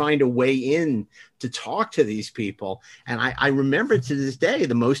hard to find a way in to talk to these people. And I remember to this day,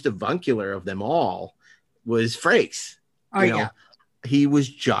 the most avuncular of them all was Frakes. He was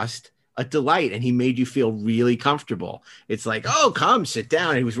just a delight, and he made you feel really comfortable. It's like, oh, come sit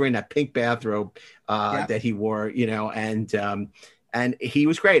down. And he was wearing that pink bathrobe that he wore, and he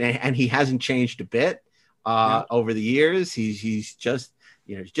was great. And he hasn't changed a bit over the years. He's just,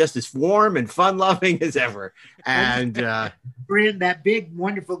 just as warm and fun loving as ever. And grin, that big,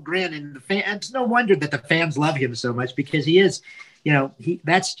 wonderful grin, and it's no wonder that the fans love him so much, because he is,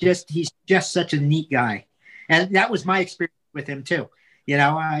 he's just such a neat guy. And that was my experience with him too.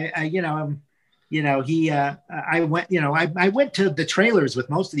 I went to the trailers with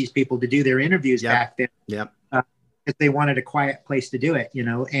most of these people to do their interviews back then. Yep. Because they wanted a quiet place to do it,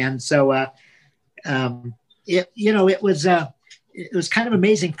 and so it was kind of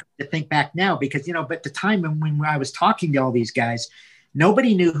amazing to think back now, because but at the time when I was talking to all these guys,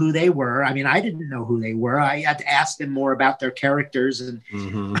 nobody knew who they were. I mean, I didn't know who they were. I had to ask them more about their characters, and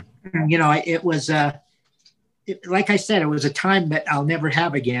it was like I said, it was a time that I'll never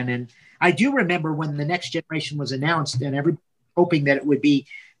have again. And I do remember when the Next Generation was announced, and everybody hoping that it would be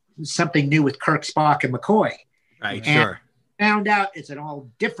something new with Kirk, Spock, and McCoy. Right, and sure. Found out it's an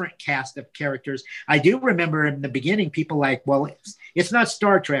all different cast of characters. I do remember in the beginning, people like, well, it's not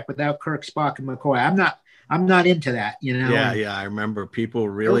Star Trek without Kirk, Spock, and McCoy. I'm not into that, Yeah, I remember people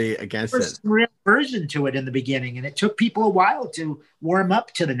really against it. There was some real version to it in the beginning, and it took people a while to warm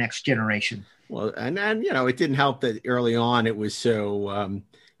up to the Next Generation. Well, and it didn't help that early on it was so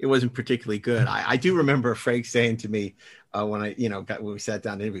it wasn't particularly good. I do remember Frank saying to me when when we sat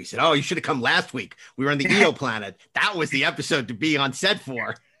down to interview, he said, "Oh, you should have come last week. We were on the Eo planet. That was the episode to be on set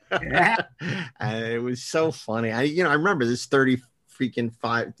for." And it was so funny. I remember this 30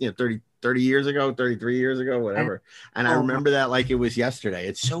 years ago, 33 years ago, whatever. And I remember that like it was yesterday.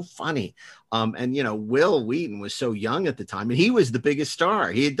 It's so funny. And Will Wheaton was so young at the time, and he was the biggest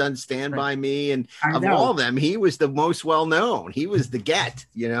star. He had done Stand By Me, and of all of them, he was the most well known. He was the get.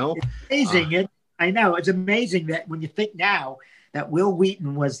 It's amazing. I know, it's amazing that when you think now that Will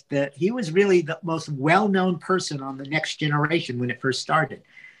Wheaton was he was really the most well known person on the Next Generation when it first started.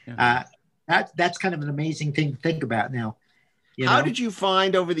 Yeah. That's kind of an amazing thing to think about now. How did you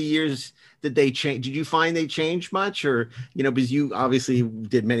find over the years that they changed? Did you find they changed much, or because you obviously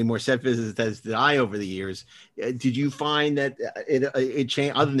did many more set visits as did I over the years? Did you find that it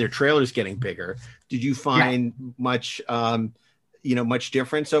changed other than their trailers getting bigger? Did you find much, much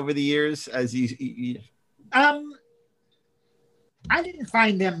difference over the years as you? I didn't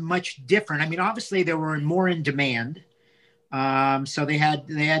find them much different. I mean, obviously they were more in demand, so they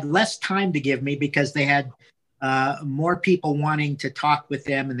had less time to give me because they had more people wanting to talk with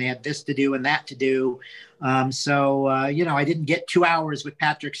them, and they had this to do and that to do. So I didn't get 2 hours with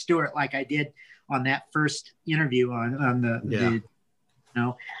Patrick Stewart like I did on that first interview I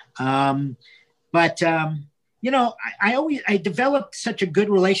developed such a good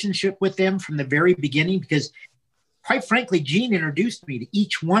relationship with them from the very beginning because, quite frankly, Gene introduced me to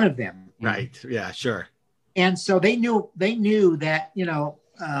each one of them. Right. Yeah, sure. And so they knew that,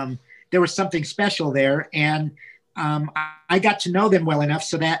 there was something special there. And I got to know them well enough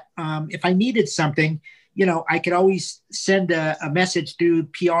so that if I needed something, I could always send a message through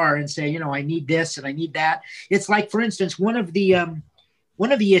PR and say, I need this and I need that. It's like, for instance, one of the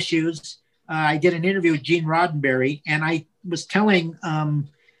issues, I did an interview with Gene Roddenberry, and I was telling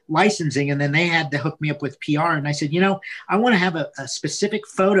licensing, and then they had to hook me up with PR. And I said, I want to have a specific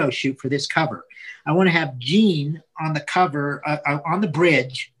photo shoot for this cover. I want to have Gene on the cover, on the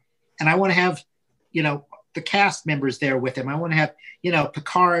bridge. And I want to have, the cast members there with him. I want to have,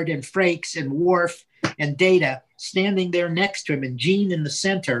 Picard and Frakes and Worf and Data standing there next to him, and Gene in the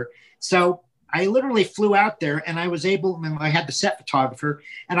center. So I literally flew out there, and I was able, and I had the set photographer,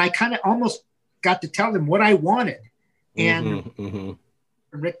 and I kind of almost got to tell them what I wanted. And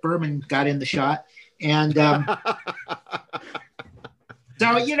Rick Berman got in the shot. And so,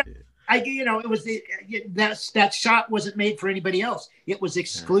 it was that shot wasn't made for anybody else. It was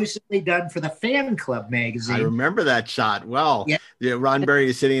exclusively done for the Fan Club magazine. I remember that shot. Well, Roddenberry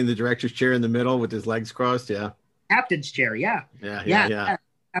is sitting in the director's chair in the middle with his legs crossed. Yeah. Captain's chair. Yeah. Yeah.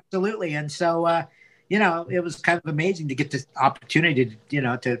 Absolutely. And so, it was kind of amazing to get this opportunity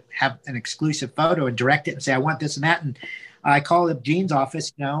to have an exclusive photo and direct it and say, I want this and that. And I called up Gene's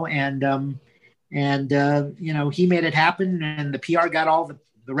office, and he made it happen. And the PR got all the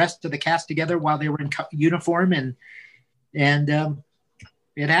rest of the cast together while they were in uniform, and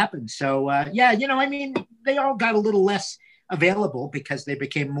it happened. So, they all got a little less available because they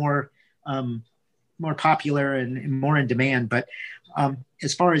became more popular and more in demand. But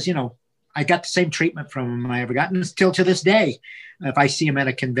as far as, I got the same treatment from him I ever got. And still to this day, if I see him at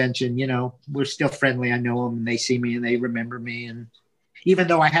a convention, we're still friendly. I know them and they see me and they remember me. And even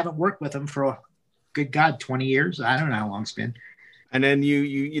though I haven't worked with them for, good God, 20 years, I don't know how long it's been. And then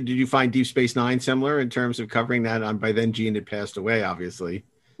did you find Deep Space Nine similar in terms of covering that? By then Gene had passed away, obviously.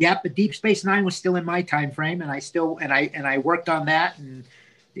 Yeah, but Deep Space Nine was still in my time frame, and I worked on that and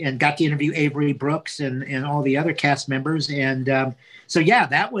got to interview Avery Brooks and all the other cast members. And so yeah,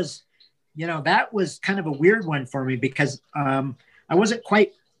 that was kind of a weird one for me because I wasn't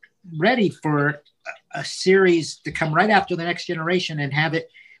quite ready for a series to come right after The Next Generation and have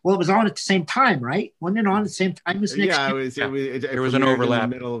it. Well, it was on at the same time, right? Wasn't it on at the same time as Next? Yeah, there was an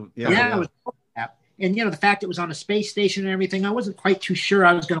overlap. It was an overlap. And the fact it was on a space station and everything, I wasn't quite too sure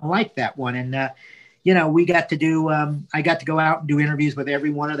I was going to like that one. And we got to do. I got to go out and do interviews with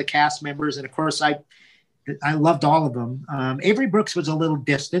every one of the cast members, and of course, I loved all of them. Avery Brooks was a little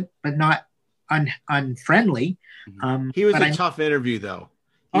distant, but not unfriendly. He was a tough interview, though.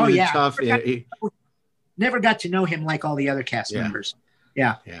 Never got to know him like all the other cast members.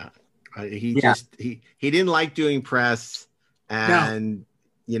 Yeah. He didn't like doing press, and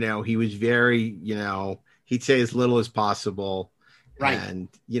he was very he'd say as little as possible. Right. And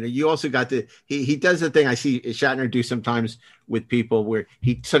you also got he does the thing I see Shatner do sometimes with people where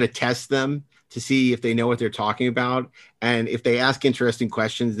he sort of tests them to see if they know what they're talking about, and if they ask interesting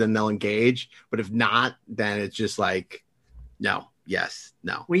questions, then they'll engage. But if not, then it's just like no, yes,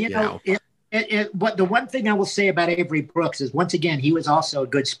 no. Well, what the one thing I will say about Avery Brooks is, once again, he was also a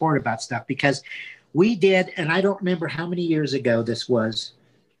good sport about stuff, because we did, and I don't remember how many years ago this was,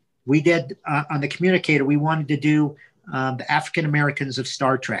 we did on the Communicator, we wanted to do the African Americans of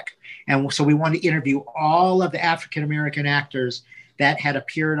Star Trek. And so we wanted to interview all of the African American actors that had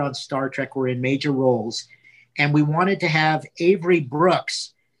appeared on Star Trek, were in major roles. And we wanted to have Avery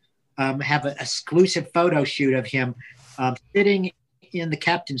Brooks have an exclusive photo shoot of him sitting in the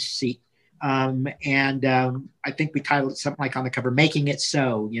captain's seat. I think we titled it something like on the cover, "Making It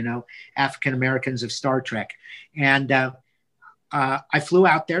So," African Americans of Star Trek. And I flew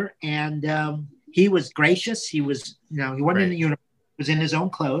out there, and he was gracious. He was, he wasn't in the uniform, he was in his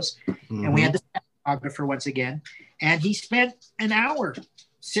own clothes. Mm-hmm. And we had the photographer once again, and he spent an hour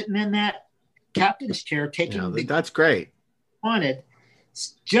sitting in that captain's chair taking that's great. Wanted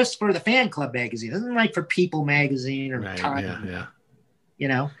just for the Fan Club magazine. It isn't like for People magazine or Time. Yeah.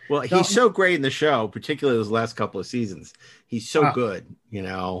 Well, he's so great in the show, particularly those last couple of seasons. He's so good,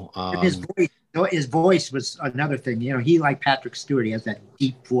 his voice was another thing. He, like Patrick Stewart, he has that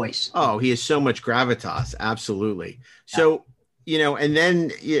deep voice. Oh, he has so much gravitas. Absolutely. So, and then,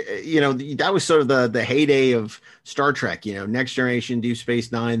 that was sort of the heyday of Star Trek, Next Generation, Deep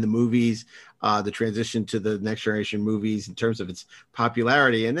Space Nine, the movies, the transition to the Next Generation movies in terms of its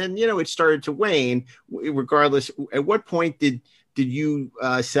popularity. And then, it started to wane regardless. At what point did you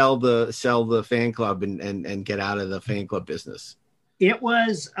sell the fan club and get out of the fan club business? It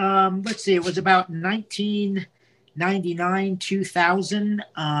was, it was about 1999, 2000.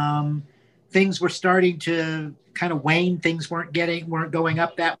 Things were starting to kind of wane. Things weren't going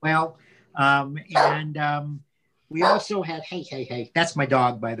up that well. We also had, hey, that's my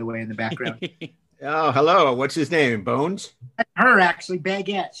dog, by the way, in the background. Oh, hello. What's his name? Bones? Her, actually,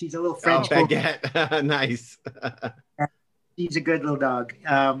 Baguette. She's a little French. Oh, Baguette. Nice. He's a good little dog.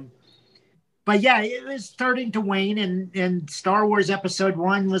 But yeah, it was starting to wane, and Star Wars Episode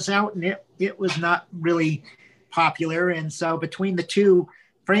 1 was out, and it was not really popular. And so between the two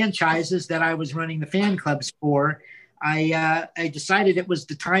franchises that I was running the fan clubs for, I decided it was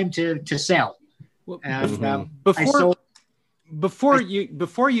the time to sell. And before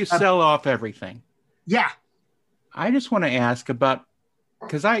you sell off everything. Yeah. I just want to ask about,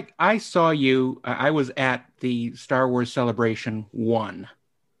 because I saw you, I was at the Star Wars Celebration 1.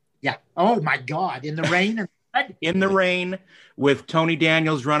 Yeah. Oh my God. In the rain. In the rain, with Tony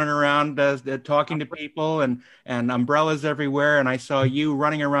Daniels running around talking to people, and umbrellas everywhere. And I saw you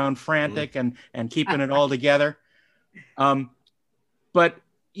running around frantic and keeping it all together. But,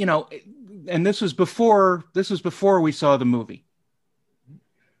 and this was before we saw the movie.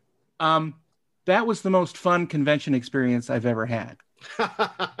 That was the most fun convention experience I've ever had.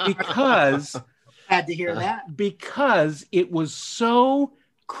 Because glad to hear that. Because it was so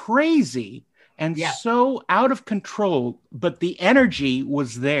crazy and so out of control, but the energy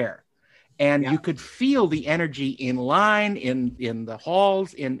was there. And you could feel the energy in line, in the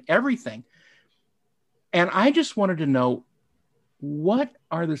halls, in everything. And I just wanted to know, what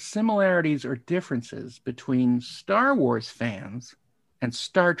are the similarities or differences between Star Wars fans and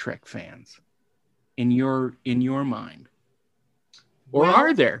Star Trek fans in your mind? Or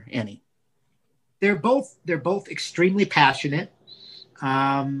are there any? They're both extremely passionate.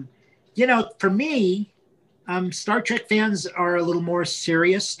 For me, Star Trek fans are a little more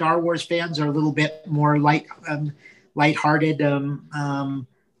serious. Star Wars fans are a little bit more lighthearted, a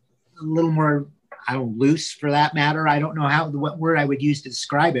little more loose for that matter. I don't know what word I would use to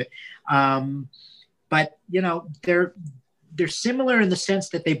describe it. But they're similar in the sense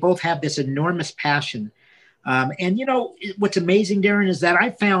that they both have this enormous passion. And what's amazing, Darren, is that I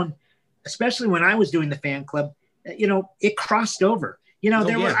found, especially when I was doing the fan club, it crossed over.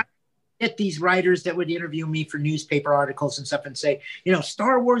 I get these writers that would interview me for newspaper articles and stuff and say,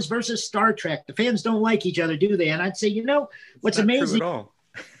 Star Wars versus Star Trek. The fans don't like each other, do they? And I'd say, what's amazing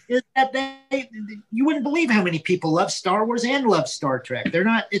is that you wouldn't believe how many people love Star Wars and love Star Trek.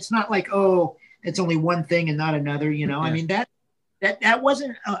 It's not like, oh, it's only one thing and not another, I mean, that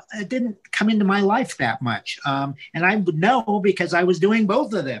wasn't, it didn't come into my life that much. And I would know because I was doing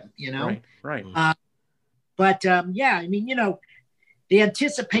both of them, Right. But I mean, the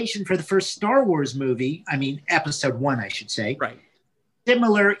anticipation for the first Star Wars movie, I mean, episode 1, I should say, right,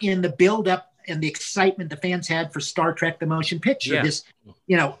 similar in the buildup and the excitement the fans had for Star Trek, the motion picture. Yeah. This,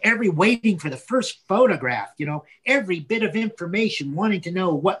 every waiting for the first photograph, every bit of information, wanting to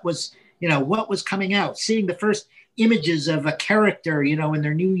know what was coming out, seeing the first images of a character, in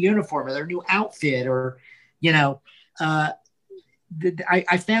their new uniform or their new outfit, or, I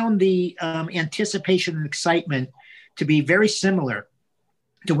found the anticipation and excitement to be very similar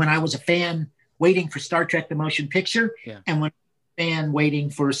to when I was a fan waiting for Star Trek, the motion picture, and when fan waiting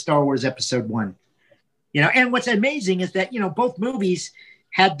for Star Wars Episode 1. And what's amazing is that, both movies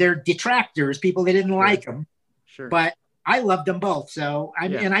had their detractors, people that didn't like them. Sure. But I loved them both. So,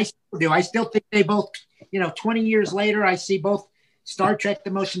 and I still do. I still think they both, 20 years later, I see both Star Trek,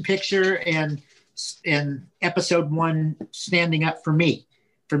 the motion picture, and Episode 1 standing up for me.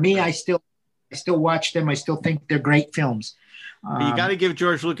 For me, I still watch them. I still think they're great films. You got to give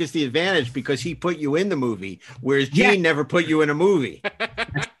George Lucas the advantage because he put you in the movie, whereas Gene never put you in a movie.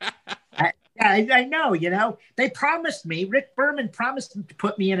 I know, they promised me, Rick Berman promised to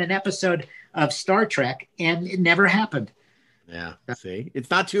put me in an episode of Star Trek, and it never happened. Yeah, see,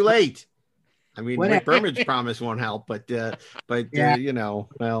 it's not too late. I mean, Rick Berman's promise won't help, but I don't know.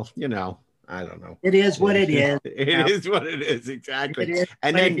 It is what it is. It is what it is, exactly.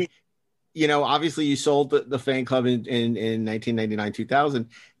 And then, obviously you sold the fan club in 1999, 2000.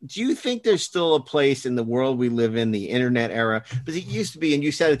 Do you think there's still a place in the world we live in, the internet era? Because it used to be, and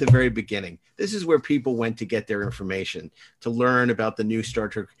you said at the very beginning, this is where people went to get their information, to learn about the new Star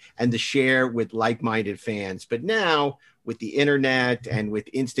Trek and to share with like-minded fans. But now with the internet and with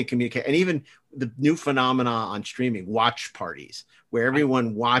instant communication, and even the new phenomena on streaming, watch parties, where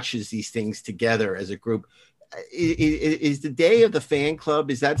everyone watches these things together as a group. Is the day of the fan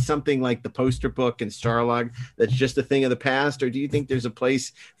club, is that something like the poster book and Starlog that's just a thing of the past, or do you think there's a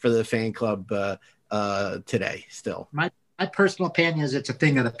place for the fan club today still? My personal opinion is it's a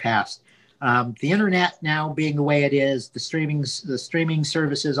thing of the past. The internet now being the way it is, the streaming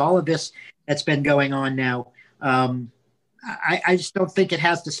services, all of this that's been going on now, I just don't think it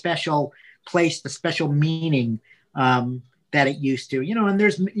has the special place, the special meaning that it used to, and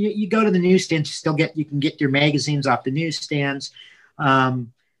you go to the newsstands, you can get your magazines off the newsstands.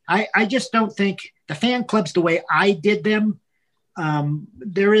 I just don't think the fan clubs, the way I did them,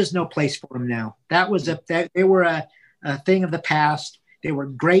 there is no place for them now. They were a thing of the past. They were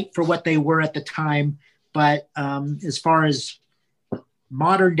great for what they were at the time. But as far as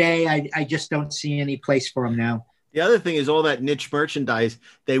modern day, I just don't see any place for them now. The other thing is all that niche merchandise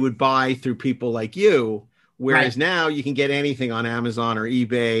they would buy through people like you. Whereas now you can get anything on Amazon or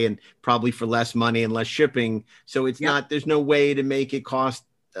eBay and probably for less money and less shipping. So it's there's no way to make it cost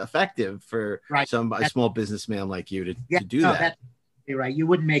effective for a small businessman like you to do that. You're right. You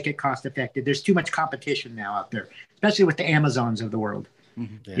wouldn't make it cost effective. There's too much competition now out there, especially with the Amazons of the world.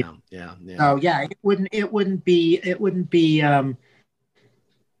 Mm-hmm. Yeah. So it wouldn't be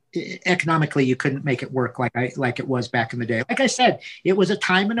economically, you couldn't make it work like it was back in the day. Like I said, it was a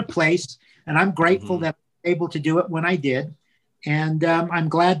time and a place, and I'm grateful that able to do it when I did. And I'm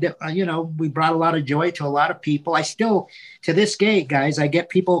glad that, we brought a lot of joy to a lot of people. I still, to this day, guys, I get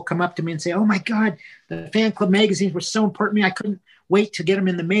people come up to me and say, oh my God, the fan club magazines were so important to me. I couldn't wait to get them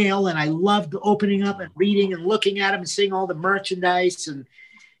in the mail. And I loved opening up and reading and looking at them and seeing all the merchandise. And,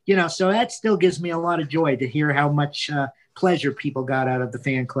 so that still gives me a lot of joy to hear how much pleasure people got out of the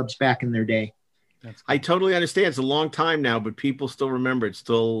fan clubs back in their day. I totally understand. It's a long time now, but people still remember. It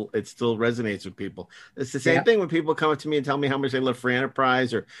still resonates with people. It's the same thing when people come up to me and tell me how much they love Free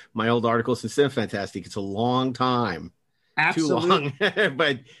Enterprise or my old articles in Fantastic. It's a long time. Absolutely. Too long.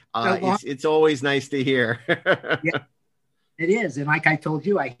 But it's always nice to hear. Yeah, it is. And like I told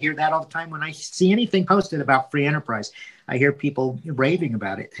you, I hear that all the time when I see anything posted about Free Enterprise. I hear people raving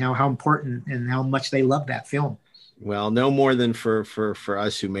about it, how important and how much they love that film. Well, no more than for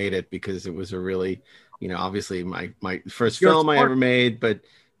us who made it, because it was a really, obviously my first film I ever made, but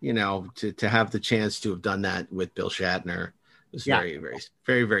to have the chance to have done that with Bill Shatner was very, very,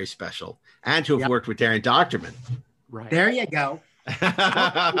 very, very special, and to have worked with Darren Doctorman. Right there, you go.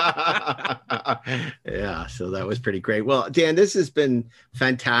 Yeah, so that was pretty great. Well, Dan, this has been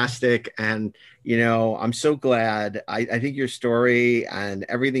fantastic, and I'm so glad. I think your story and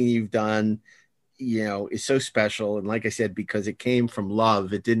everything you've done is so special. And like I said, because it came from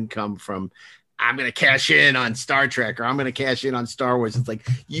love, it didn't come from, I'm going to cash in on Star Trek or I'm going to cash in on Star Wars. It's like,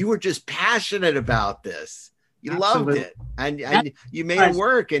 you were just passionate about this. You loved it, and you made it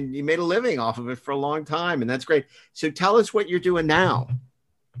work, and you made a living off of it for a long time. And that's great. So tell us what you're doing now.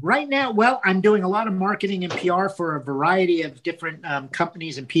 Right now, well, I'm doing a lot of marketing and PR for a variety of different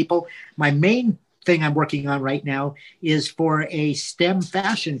companies and people. My main thing I'm working on right now is for a STEM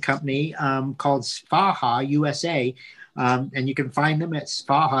fashion company called Svaha USA. And you can find them at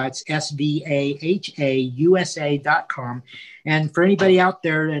Svaha. It's SVAHAUSA.com. And for anybody out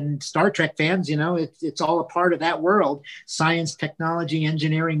there and Star Trek fans, it's all a part of that world. Science, technology,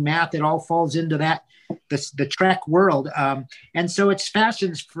 engineering, math, it all falls into that, the Trek world. And so it's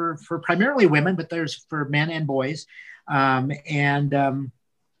fashions for primarily women, but there's for men and boys. Everything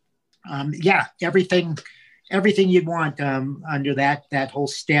you'd want under that whole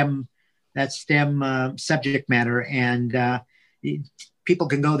STEM subject matter, and people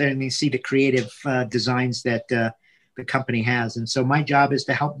can go there and they see the creative designs that the company has. And so my job is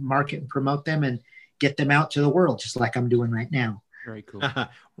to help market and promote them and get them out to the world, just like I'm doing right now. Very cool.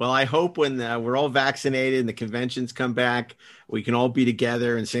 Well, I hope when we're all vaccinated and the conventions come back, we can all be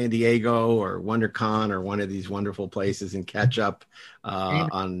together in San Diego or WonderCon or one of these wonderful places and catch up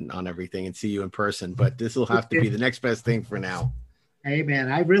on everything and see you in person. But this will have to be the next best thing for now. Hey,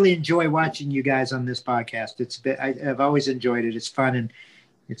 man, I really enjoy watching you guys on this podcast. I've always enjoyed it. It's fun, and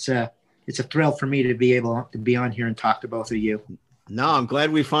it's a thrill for me to be able to be on here and talk to both of you. No, I'm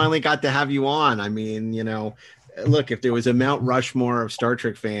glad we finally got to have you on. I mean, look, if there was a Mount Rushmore of Star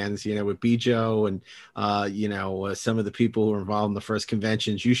Trek fans, with Bijo and, some of the people who were involved in the first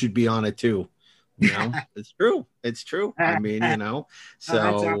conventions, you should be on it too. It's true. It's true. I mean,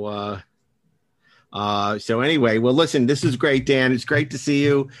 so anyway, well, listen, this is great, Dan. It's great to see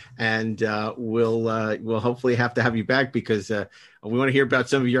you. And we'll hopefully have to have you back, because we want to hear about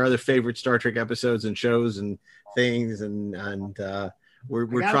some of your other favorite Star Trek episodes and shows and things. And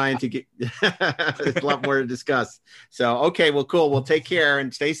we're trying to get there's a lot more to discuss. So, okay, well, cool. Well, take care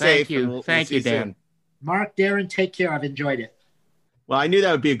and stay safe. Thank you. Thank you, Dan. Soon. Mark, Darren, take care. I've enjoyed it. Well, I knew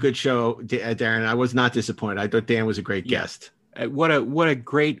that would be a good show, Darren. I was not disappointed. I thought Dan was a great guest. What a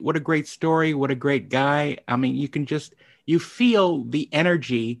great story. What a great guy. I mean, you feel the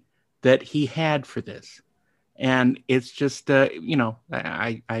energy that he had for this. And it's just,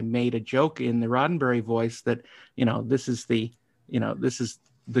 I made a joke in the Roddenberry voice that, this is the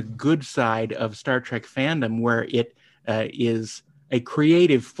good side of Star Trek fandom, where it is a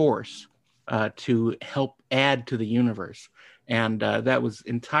creative force to help add to the universe. And that was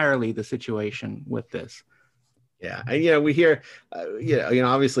entirely the situation with this. Yeah. And, we hear,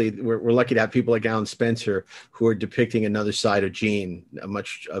 obviously we're lucky to have people like Alan Spencer who are depicting another side of Gene, a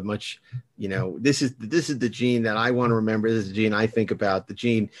much, this is the Gene that I want to remember. This is the Gene I think about, the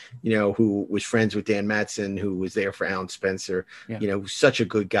Gene, who was friends with Dan MADSEN, who was there for Alan Spencer, such a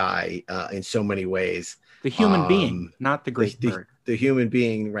good guy in so many ways. The human being, not the great bird. The human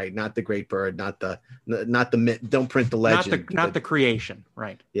being, right? Not the great bird, not the don't print the legend, not the creation,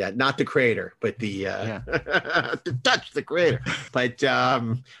 right? Yeah, not the creator, but the to touch the creator. But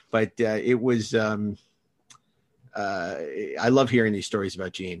it was. I love hearing these stories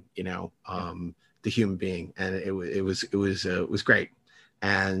about Gene. The human being, and it was great.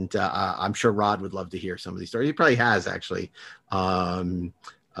 And I'm sure Rod would love to hear some of these stories. He probably has actually.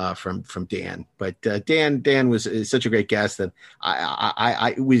 from Dan. But Dan is such a great guest that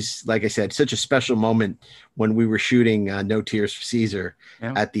it was, like I said, such a special moment when we were shooting No Tears for Caesar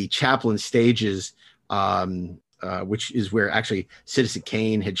at the Chaplin stages, which is where actually Citizen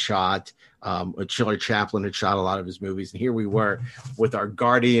Kane had shot. Charlie Chaplin had shot a lot of his movies, and here we were with our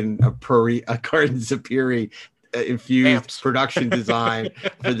Gardens of Puri infused production design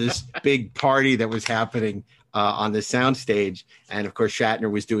for this big party that was happening on the soundstage. And of course,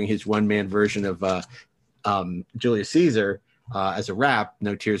 Shatner was doing his one-man version of Julius Caesar as a rap,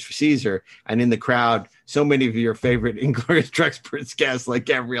 No Tears for Caesar. And in the crowd, so many of your favorite Inglourious Basterds guests like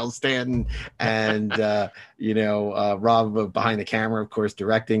Gabrielle Stanton and, Rob behind the camera, of course,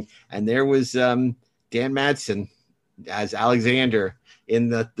 directing. And there was Dan Madsen as Alexander in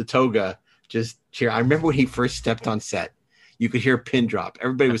the toga, just cheer. I remember when he first stepped on set, you could hear a pin drop.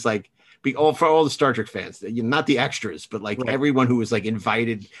 Everybody was like, for all the Star Trek fans, not the extras, but like everyone who was like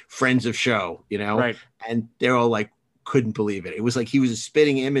invited friends of show, Right. And they're all like, couldn't believe it. It was like he was a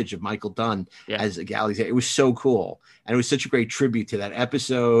spitting image of Michael Dunn as Alexander. It was so cool. And it was such a great tribute to that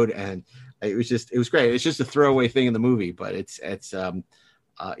episode. And it was great. It's just a throwaway thing in the movie, but it's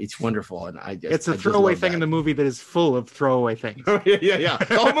wonderful. And it's a throwaway thing in the movie that is full of throwaway things. yeah.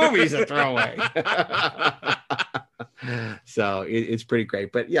 The whole movie is a throwaway. So it's pretty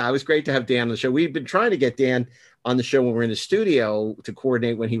great. But yeah, it was great to have Dan on the show. We've been trying to get Dan on the show when we're in the studio to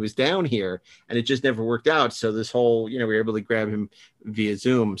coordinate when he was down here, and it just never worked out. So this whole, we were able to grab him via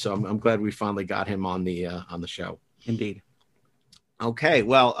Zoom. So I'm glad we finally got him on the show. Indeed. Okay,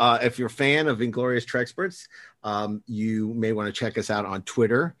 well, if you're a fan of Inglourious Trexperts, you may want to check us out on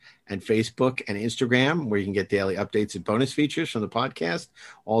Twitter and Facebook and Instagram, where you can get daily updates and bonus features from the podcast.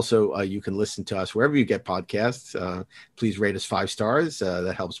 Also, you can listen to us wherever you get podcasts. Please rate us 5 stars.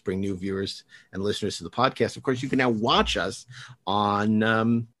 That helps bring new viewers and listeners to the podcast. Of course, you can now watch us on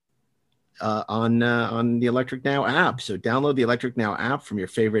the Electric Now app. So download the Electric Now app from your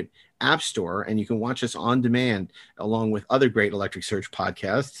favorite app store, and you can watch us on demand along with other great Electric Surge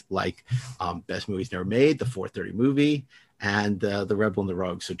podcasts like Best Movies Never Made, The 430 Movie, and The Rebel and the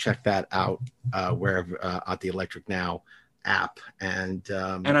Rogue. So check that out wherever at the Electric Now app. And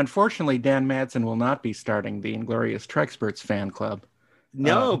unfortunately, Dan Madsen will not be starting the Inglourious Trexperts fan club.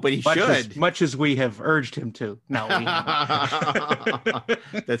 No, but he should. Much as we have urged him to. No, we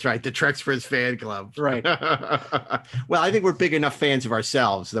That's right. The Trexperts fan club. Right. Well, I think we're big enough fans of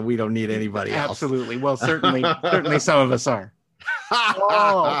ourselves that we don't need anybody else. Absolutely. Well, certainly some of us are.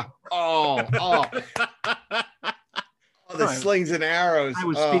 The slings and arrows. I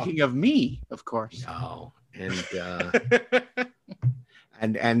was speaking of me, of course. Oh, and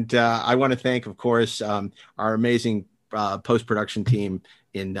I want to thank, of course, our amazing post-production team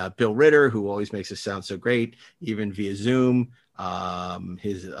in Bill Ritter, who always makes us sound so great, even via Zoom,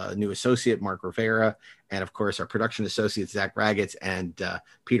 his new associate, Mark Rivera, and of course, our production associates, Zach Raggett and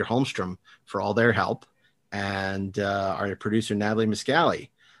Peter Holmstrom, for all their help, and our producer, Natalie Miscali.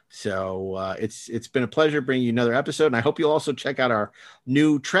 So it's been a pleasure bringing you another episode, and I hope you'll also check out our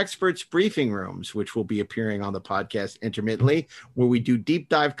new Trexperts briefing rooms, which will be appearing on the podcast intermittently, where we do deep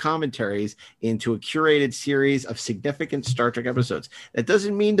dive commentaries into a curated series of significant Star Trek episodes. That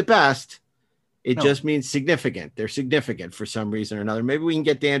doesn't mean the best. It just means significant. They're significant for some reason or another. Maybe we can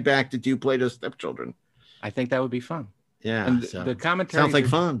get Dan back to do Plato's Stepchildren. I think that would be fun. Yeah. And the commentaries sounds like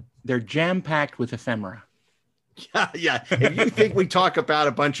fun. They're jam-packed with ephemera. Yeah. If you think we talk about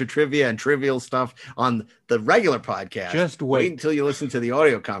a bunch of trivia and trivial stuff on the regular podcast, just wait until you listen to the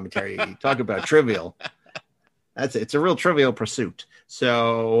audio commentary. You talk about trivial. It's a real trivial pursuit.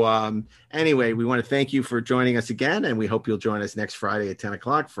 So anyway, we want to thank you for joining us again, and we hope you'll join us next Friday at 10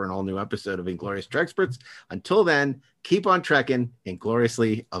 o'clock for an all-new episode of Inglourious Trexperts. Until then, keep on trekking,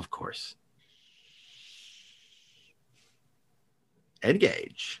 ingloriously, of course.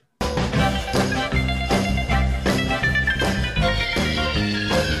 Engage.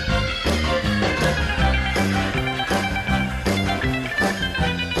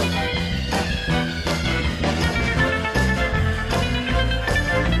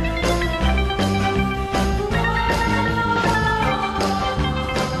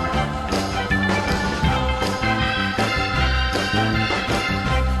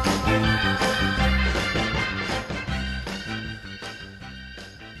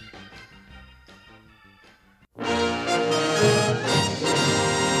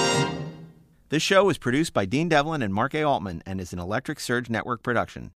 This show is produced by Dean Devlin and Mark A. Altman and is an Electric Surge Network production.